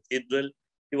of the cathedral.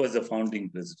 He was the founding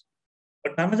president.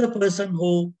 But another person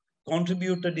who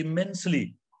contributed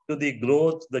immensely to the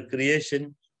growth, the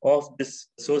creation of this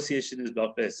association is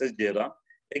Dr. S.S. Jairam.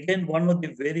 Again, one of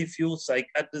the very few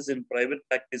psychiatrists in private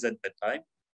practice at that time.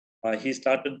 He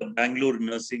started the Bangalore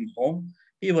nursing home.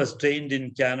 He was trained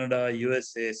in Canada,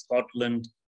 USA, Scotland,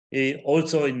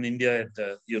 also in India at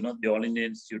the All India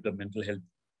Institute of Mental Health,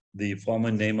 the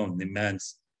former name of the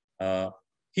man's.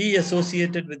 He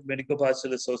associated with Medico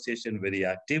Pastoral Association very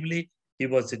actively. He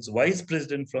was its vice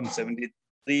president from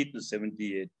 73 to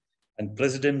 78 and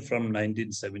president from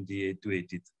 1978 to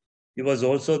 83. He was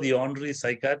also the honorary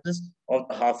psychiatrist of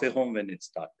the halfway home when it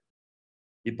started.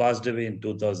 He passed away in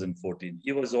 2014.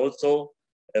 He was also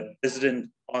a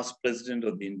past president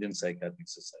of the Indian Psychiatric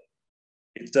Society.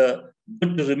 It's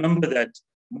good to remember that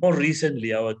more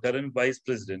recently, our current vice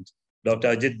president, Dr.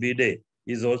 Ajit Bide,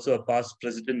 is also a past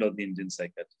president of the Indian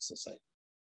Psychiatric Society.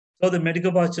 So the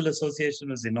Medico Pastoral Association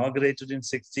was inaugurated in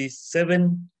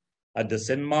 1967 at the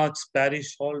St. Mark's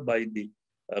Parish Hall by the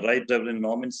Right Reverend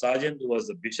Norman Sargent, who was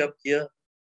the bishop here.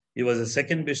 He was the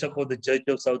second bishop of the Church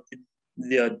of South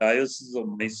India Diocese of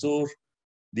Mysore.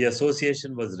 The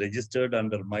association was registered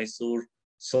under Mysore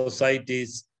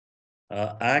Societies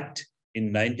Act in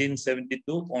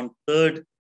 1972 on 3rd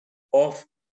of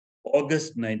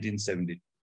August 1972.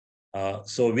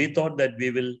 So we thought that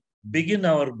we will begin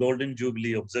our Golden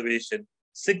Jubilee observation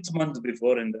 6 months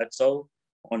before, and that's how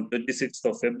on 26th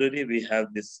of February, we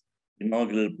have this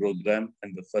inaugural program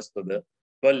and the first of the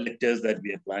 12 lectures that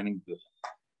we are planning to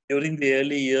have. During the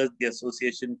early years, the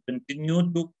association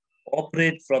continued to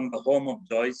operate from the home of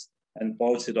Joyce and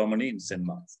Paul Ceremony in St.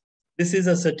 Mark's. This is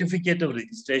a certificate of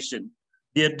registration.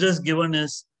 The address given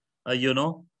is,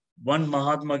 1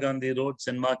 Mahatma Gandhi Road,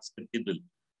 St. Mark's Cathedral.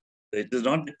 It is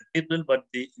not the cathedral, but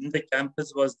in the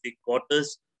campus was the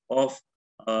quarters of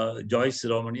Joyce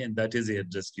Ceremony, and that is the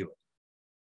address given.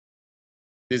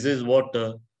 This is what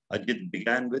Ajit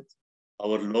began with.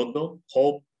 Our logo: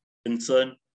 hope,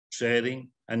 concern, sharing,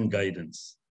 and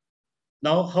guidance.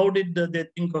 Now, how did they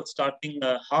think of starting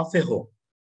a halfway home?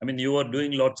 I mean, you are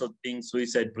doing lots of things: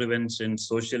 suicide prevention,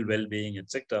 social well-being,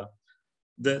 etc.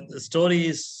 The story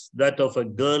is that of a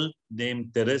girl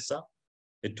named Teresa,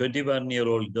 a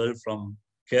 21-year-old girl from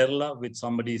Kerala. With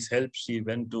somebody's help, she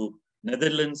went to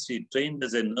Netherlands. She trained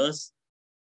as a nurse,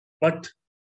 but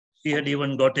she had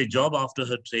even got a job after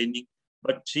her training.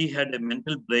 But she had a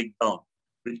mental breakdown,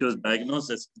 which was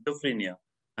diagnosed as schizophrenia,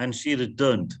 and she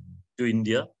returned to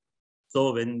India.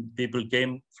 So when people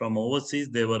came from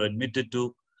overseas, they were admitted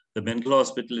to the mental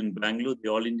hospital in Bangalore, the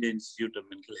All India Institute of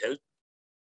Mental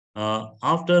Health.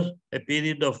 After a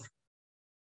period of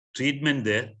treatment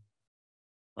there,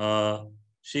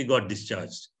 she got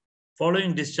discharged.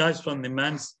 Following discharge from the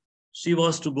man's, she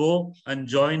was to go and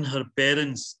join her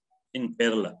parents in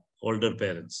Kerala, older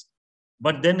parents.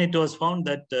 But then it was found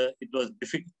that it was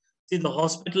difficult. See, the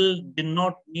hospital did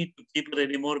not need to keep her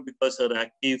anymore because her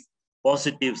active,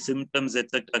 positive symptoms,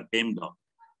 etc., came down.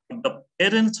 But the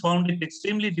parents found it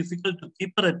extremely difficult to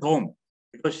keep her at home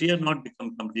because she had not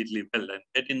become completely well and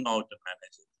they didn't know how to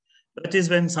manage it. That is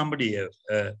when somebody,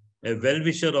 a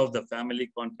well-wisher of the family,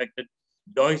 contacted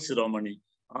Joyce Romani,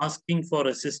 asking for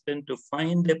assistance to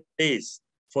find a place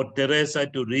for Teresa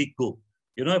to recoup.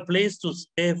 A place to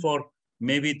stay for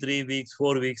maybe 3 weeks,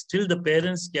 4 weeks, till the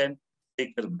parents can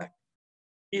take her back.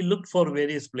 He looked for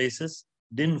various places,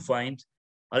 didn't find.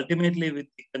 Ultimately, with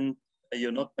the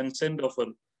consent of her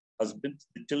husband,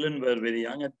 the children were very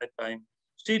young at that time,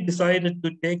 she decided to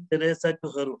take Teresa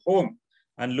to her home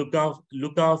and look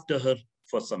after her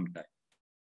for some time.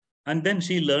 And then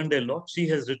she learned a lot. She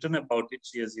has written about it.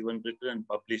 She has even written and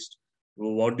published.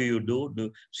 What do you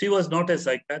do? She was not a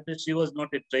psychiatrist. She was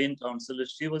not a trained counselor.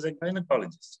 She was a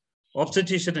gynecologist,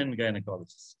 obstetrician and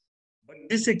gynecologist. But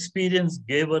this experience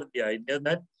gave her the idea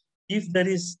that if there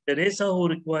is Teresa who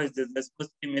requires this, there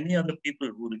must be many other people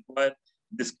who require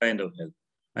this kind of help.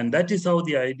 And that is how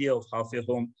the idea of halfway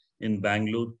home in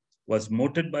Bangalore was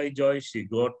mooted by Joyce. She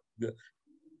got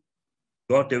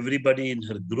everybody in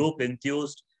her group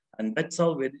enthused, and that's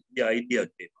how the idea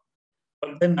came.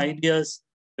 But then ideas,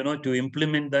 to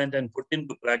implement that and put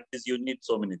into practice, you need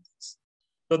so many things.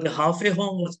 So the halfway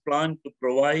home was planned to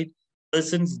provide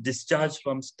persons discharged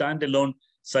from standalone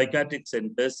psychiatric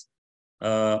centers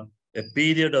a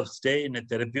period of stay in a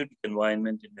therapeutic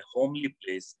environment in a homely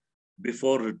place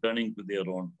before returning to their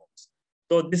own homes.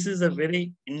 So this is a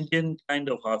very Indian kind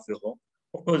of halfway home.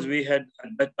 Of course, we had at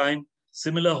that time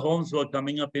similar homes were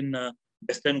coming up in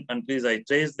Western countries. I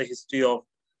traced the history of,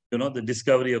 the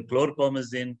discovery of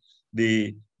chlorpromazine,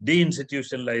 the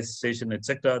deinstitutionalization,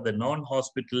 etc., the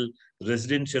non-hospital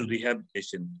residential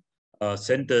rehabilitation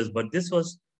centers. But this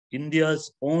was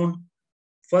India's own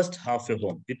first halfway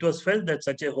home. It was felt that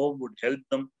such a home would help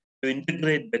them to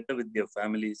integrate better with their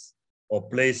families or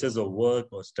places of work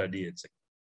or study, etc.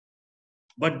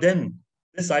 But then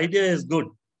this idea is good,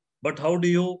 but how do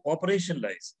you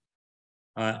operationalize?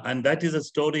 And that is a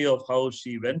story of how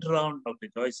she went around, Dr.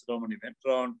 Joyce Romani went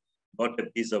around, got a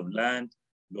piece of land,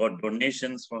 got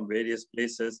donations from various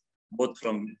places, both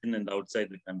from within and outside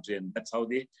the country. And that's how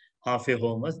the halfway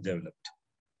home was developed.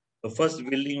 The first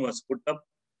building was put up,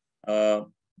 uh,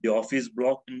 the office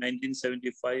block in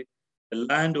 1975. The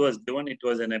land was given, it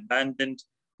was an abandoned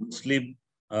Muslim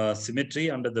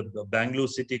cemetery under the Bangalore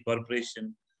City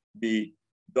Corporation. The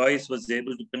Joyce was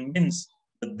able to convince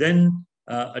the then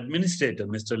administrator,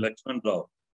 Mr. Lakshman Rao.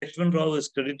 Lakshman Rao is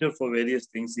credited for various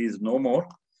things. He is no more.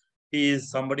 He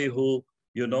is somebody who,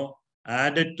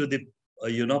 added to the,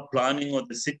 planning of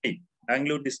the city.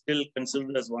 Bangalore is still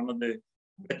considered as one of the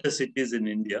better cities in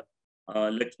India.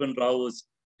 Lakshman Rao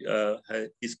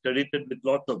is credited with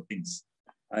lots of things.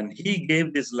 And he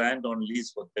gave this land on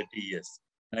lease for 30 years,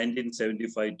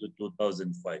 1975 to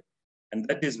 2005. And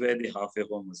that is where the halfway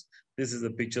home is. This is a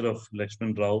picture of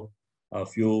Lakshman Rao a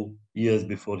few years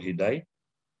before he died.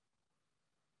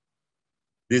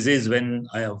 This is when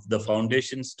the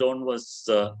foundation stone was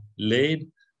laid.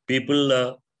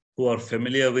 People who are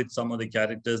familiar with some of the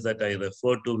characters that I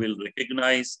refer to will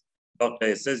recognize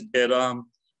Dr. S.S. Jairam,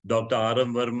 Dr.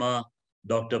 R.M. Verma,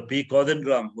 Dr. P.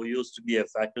 Kodandram, who used to be a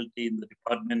faculty in the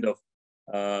Department of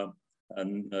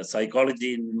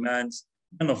Psychology in Mans.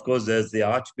 And of course, there's the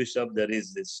Archbishop. There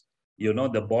is this,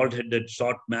 the bald-headed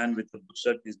short man with the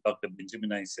bush is Dr.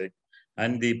 Benjamin Isaac.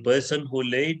 And the person who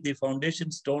laid the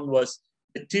foundation stone was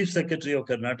the Chief Secretary of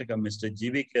Karnataka, Mr.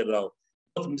 G.V.K. Rao.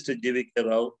 Both Mr. G.V.K.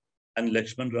 Rao and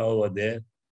Lakshman Rao were there.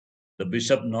 The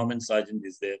Bishop Norman Sargent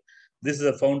is there. This is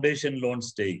a foundation loan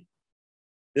stay.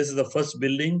 This is the first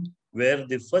building where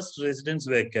the first residents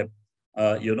were kept.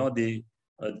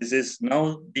 This is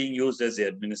now being used as the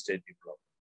administrative block.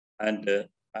 And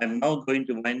I'm now going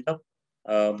to wind up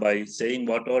by saying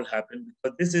what all happened.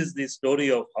 But this is the story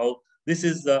of how this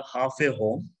is the halfway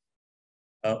home.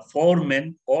 4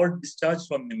 men, all discharged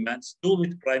from Mimans, 2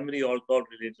 with primary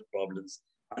alcohol-related problems,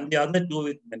 and the other 2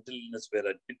 with mental illness were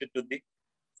admitted to the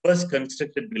first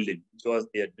constructed building, which was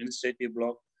the administrative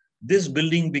block. This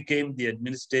building became the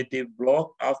administrative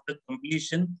block after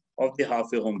completion of the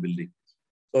halfway home building.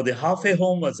 So the halfway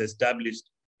home was established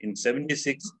in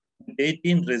 76, with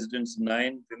 18 residents,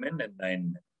 9 women and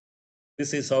 9 men.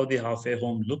 This is how the halfway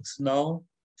home looks now.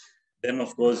 Then,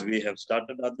 of course, we have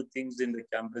started other things in the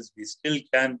campus. We still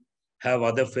can have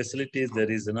other facilities. There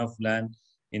is enough land.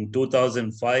 In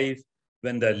 2005,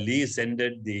 when the lease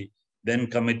ended, the then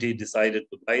committee decided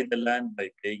to buy the land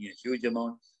by paying a huge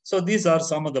amount. So these are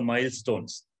some of the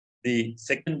milestones. The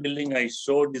second building I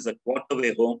showed is a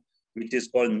quarterway home, which is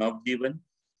called Navjeevan.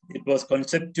 It was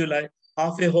conceptualized.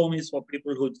 Halfway home is for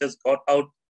people who just got out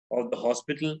of the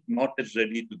hospital, not yet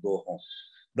ready to go home.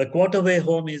 The quarterway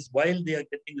home is while they are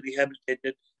getting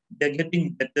rehabilitated, they're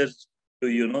getting better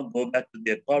to, go back to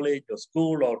their college or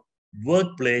school or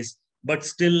workplace, but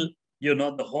still,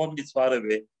 the home is far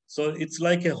away. So it's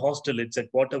like a hostel, it's a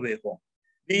quarterway home.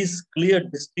 These clear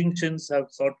distinctions have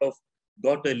sort of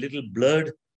got a little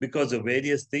blurred because of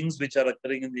various things which are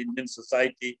occurring in the Indian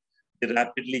society, the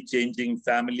rapidly changing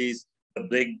families, the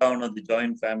breakdown of the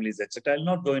joint families, etc. I'll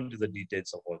not go into the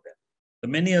details of all that. The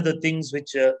many other things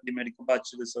which the Medico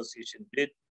Pastoral Association did.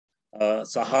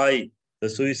 Sahai, the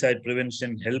suicide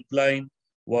prevention helpline,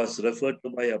 was referred to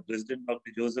by our president,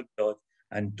 Dr. Joseph George.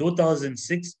 And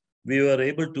 2006, we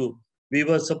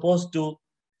were supposed to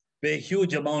pay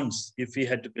huge amounts if we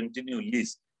had to continue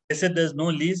lease. They said there's no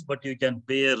lease, but you can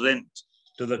pay a rent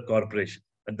to the corporation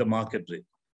at the market rate.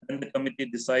 And the committee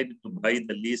decided to buy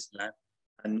the leased land,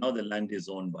 and now the land is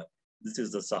owned by. This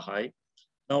is the Sahai.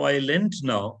 Now I lent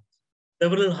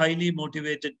several highly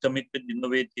motivated, committed,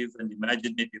 innovative, and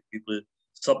imaginative people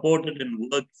supported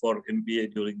and worked for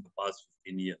MPA during the past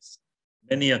 15 years.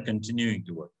 Many are continuing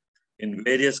to work in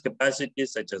various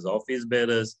capacities, such as office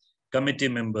bearers, committee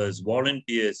members,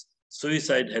 volunteers,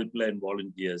 suicide helpline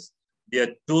volunteers. There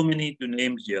are too many to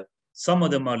name here. Some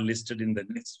of them are listed in the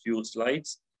next few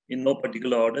slides in no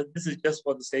particular order. This is just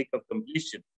for the sake of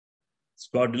completion.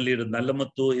 Squadron Leader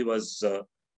Nallamattu, he was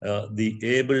the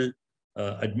able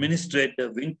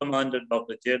administrator, wing commander,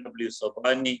 Dr. J.W.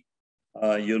 Sobani,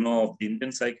 of the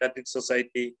Indian Psychiatric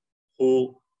Society,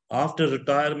 who after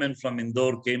retirement from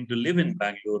Indore came to live in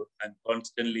Bangalore and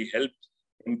constantly helped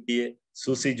MPA.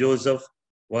 Susie Joseph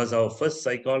was our first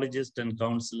psychologist and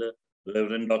counselor.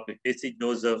 Reverend Dr. K.C.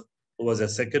 Joseph, who was a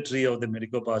secretary of the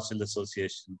Medico Pastoral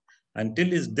Association. Until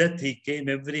his death, he came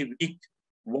every week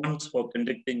once for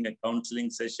conducting a counseling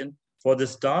session for the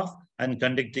staff and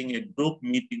conducting a group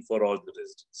meeting for all the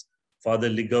residents. Father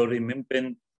Ligori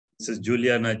Mimpin, Mrs.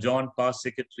 Juliana John, past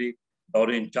secretary,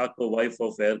 Doreen Chaco, wife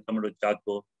of Air Commodore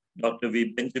Chaco, Dr.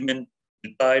 V. Benjamin,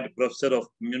 retired professor of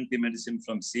community medicine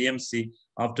from CMC.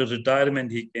 After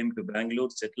retirement, he came to Bangalore,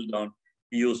 settled down.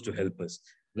 He used to help us.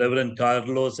 Reverend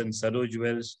Carlos and Saroj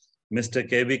Welsh, Mr.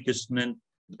 K.V. Krishnan,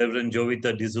 Reverend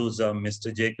Jovita D'Souza,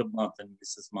 Mr. Jacob Martin,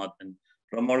 Mrs. Martin,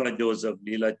 Ramola Joseph,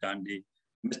 Leela Chandi,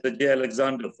 Mr. J.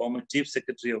 Alexander, former Chief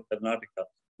Secretary of Karnataka,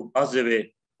 who passed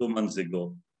away 2 months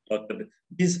ago.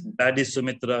 This Daddy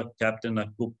Sumitra, Captain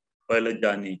Akup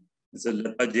Pailajani, Mr.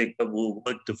 Lata Jacob, who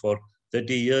worked for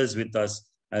 30 years with us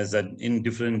as in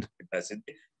different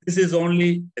capacity. This is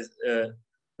only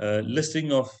a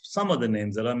listing of some of the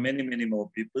names. There are many, many more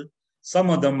people. Some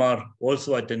of them are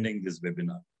also attending this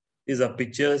webinar. These are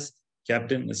pictures.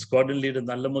 Captain Squadron Leader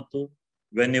Nallamuthu,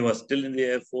 when he was still in the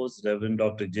Air Force, Reverend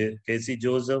Dr. K.C.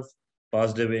 Joseph,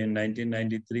 passed away in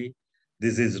 1993.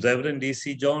 This is Reverend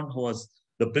D.C. John, who was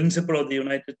the principal of the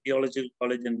United Theological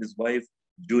College, and his wife,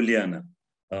 Juliana,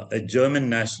 a German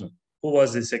national, who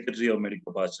was the Secretary of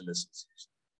Medico Pastoral Association.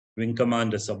 Wing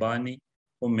Commander Sabani,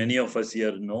 whom many of us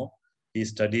here know. He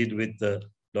studied with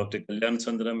Dr. Kalyan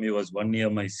Sundaram. He was 1 year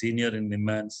my senior in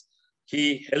NIMANS.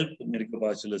 He helped the Medico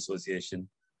Pastoral Association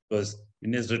because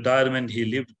in his retirement, he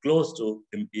lived close to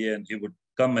MPA and he would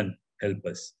come and help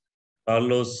us.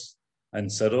 Carlos and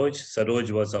Saroj.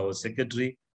 Saroj was our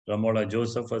secretary. Ramola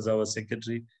Joseph was our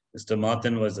secretary. Mr.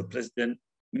 Martin was the president.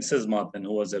 Mrs. Martin,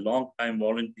 who was a long-time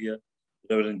volunteer.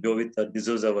 Reverend Jovita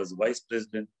D'Souza was vice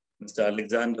president. Mr.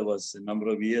 Alexander was a number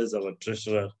of years our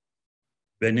treasurer.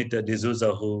 Benita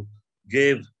D'Souza, who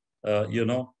gave,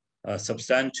 a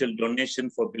substantial donation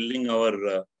for building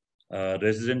our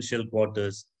residential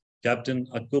quarters. Captain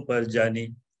Akup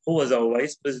Aljani, who was our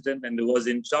vice president and who was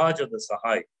in charge of the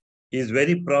Sahai. He is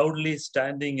very proudly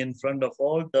standing in front of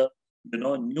all the,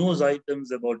 news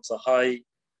items about Sahai,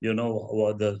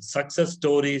 the success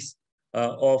stories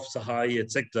of Sahai,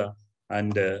 etc.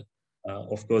 And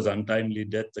of course, untimely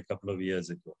death a couple of years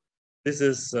ago. This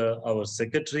is our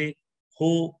secretary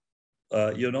who,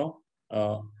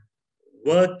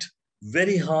 worked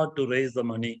very hard to raise the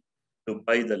money to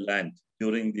buy the land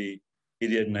during the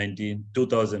period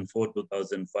 2004,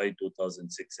 2005,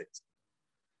 2006.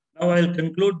 Now I'll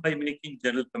conclude by making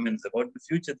general comments about the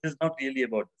future. This is not really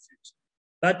about the future.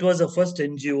 That was the first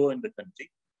NGO in the country.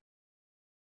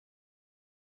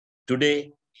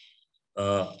 Today,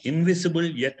 invisible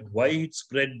yet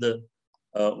widespread, the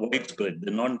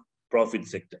non-profit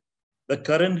sector. The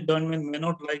current government may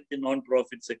not like the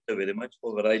non-profit sector very much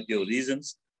for a variety of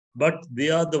reasons, but they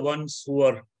are the ones who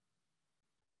are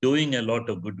doing a lot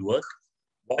of good work.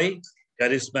 Why?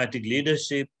 Charismatic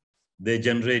leadership. They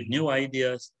generate new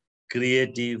ideas,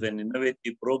 creative and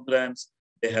innovative programs.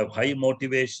 They have high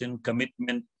motivation,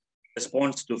 commitment,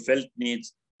 response to felt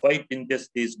needs, fight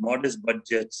injustice, modest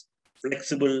budgets,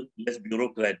 flexible, less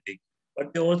bureaucratic,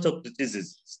 but they also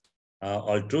criticize.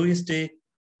 Altruistic,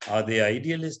 are they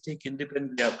idealistic,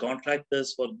 independent? They are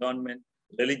contractors for government,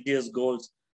 religious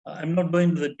goals. I'm not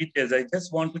going to the details. I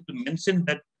just wanted to mention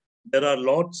that there are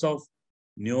lots of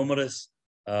numerous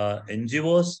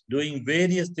NGOs doing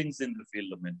various things in the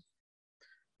field of mental health.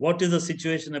 What is the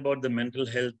situation about the mental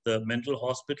health, the mental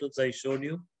hospitals I showed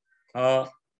you?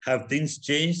 Have things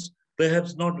changed?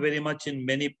 Perhaps not very much in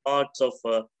many parts of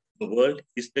the world.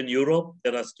 Eastern Europe,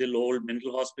 there are still old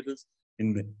mental hospitals.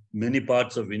 In many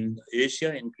parts of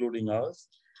Asia, including ours.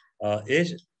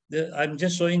 I'm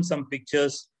just showing some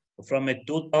pictures from a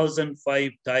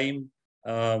 2005 Time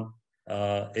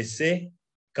essay,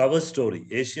 cover story.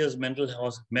 Asia's mental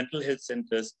health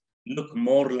centers look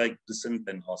more like prison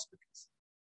than hospitals.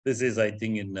 This is, I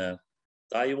think, in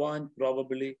Taiwan,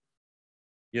 probably.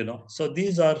 So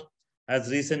these are as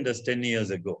recent as 10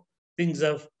 years ago.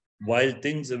 While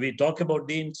we talk about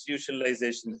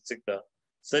deinstitutionalization, etc.,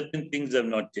 certain things have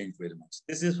not changed very much.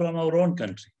 This is from our own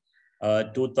country.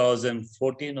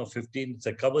 2014 or 15, it's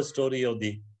a cover story of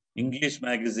the English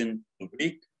magazine,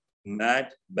 Weak,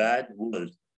 Mad, Bad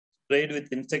World, sprayed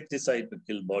with insecticide to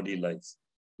kill body lice.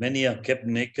 Many are kept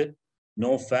naked,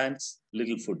 no fans,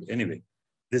 little food. Anyway,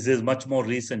 this is much more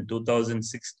recent,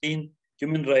 2016,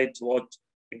 Human Rights Watch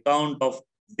account of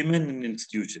women in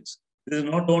institutions. This is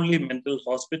not only mental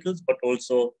hospitals, but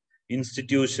also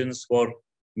institutions for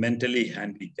mentally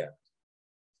handicapped.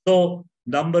 So,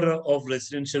 number of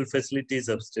residential facilities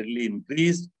have steadily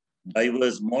increased,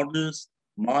 diverse models,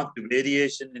 marked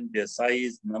variation in their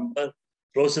size, number,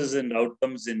 process and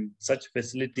outcomes in such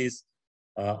facilities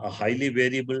are highly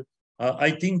variable.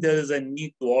 I think there is a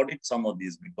need to audit some of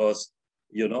these because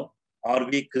you know, are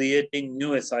we creating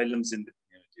new asylums in the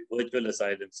community, virtual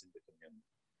asylums in the community?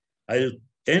 I'll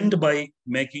end by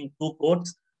making two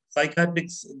quotes.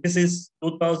 Psychiatrics, this is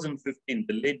 2015,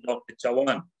 the late Dr.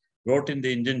 Chavan wrote in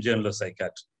the Indian Journal of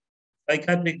Psychiatry.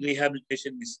 Psychiatric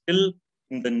rehabilitation is still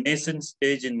in the nascent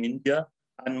stage in India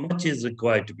and much is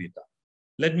required to be done.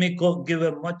 Let me give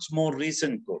a much more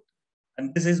recent quote.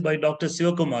 And this is by Dr.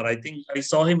 Sivakumar. I think I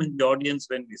saw him in the audience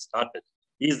when we started.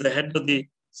 He is the head of the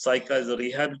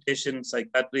rehabilitation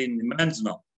psychiatry in Nimans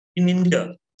now. In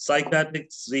India, psychiatric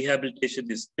rehabilitation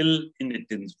is still in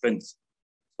its infancy.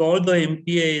 So although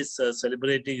MPA is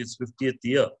celebrating its 50th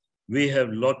year, we have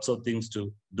lots of things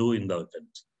to do in the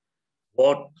country.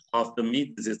 What after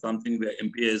me, this is something where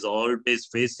MPA is always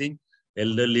facing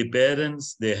elderly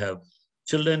parents, they have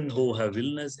children who have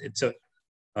illness, etc.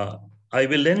 I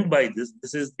will end by this.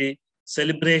 This is the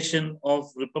celebration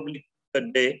of Republic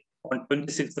Day on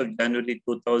 26th of January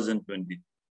 2020.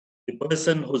 The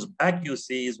person whose back you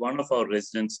see is one of our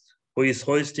residents who is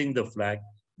hoisting the flag.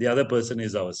 The other person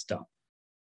is our staff.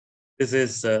 This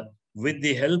is with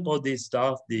the help of the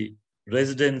staff, the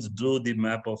residents drew the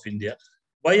map of India.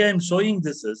 Why I'm showing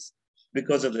this is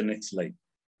because of the next slide.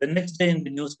 The next day in the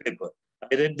newspaper,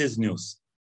 I read this news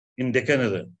in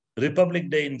Deccan, Republic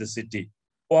Day in the city,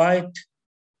 quite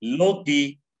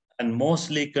low-key and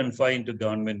mostly confined to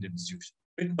government institutions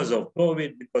because of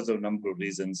COVID, because of a number of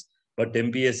reasons, but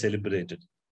MPA celebrated.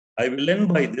 I will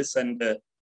end by this, and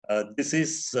this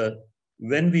is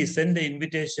when we send the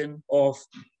invitation of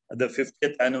the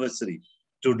 50th anniversary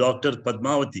to Dr.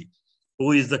 Padmavati,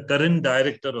 who is the current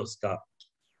director of SCAR.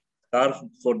 SCAR,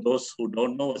 for those who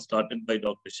don't know, was started by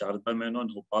Dr. Sharda Menon,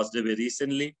 who passed away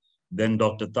recently. Then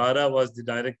Dr. Tara was the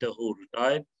director who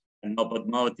retired, and now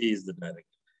Padmavati is the director.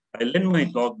 I'll end my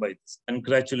talk by this.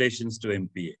 Congratulations to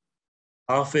MPA.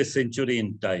 Half a century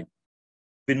in time.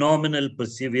 Phenomenal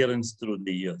perseverance through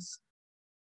the years.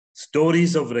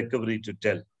 Stories of recovery to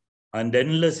tell, and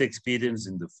endless experience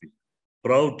in the field.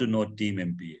 Proud to know Team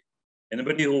MPA.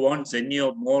 Anybody who wants any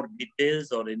of more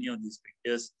details or any of these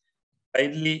pictures,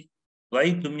 kindly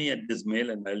write to me at this mail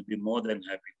and I'll be more than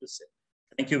happy to say.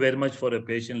 Thank you very much for a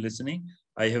patient listening.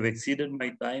 I have exceeded my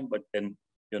time, but then,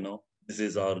 this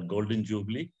is our golden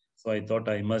jubilee. So I thought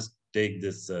I must take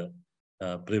this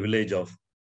privilege of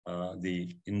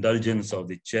the indulgence of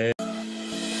the chair.